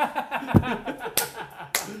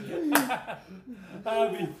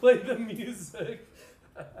 Abby, play the music.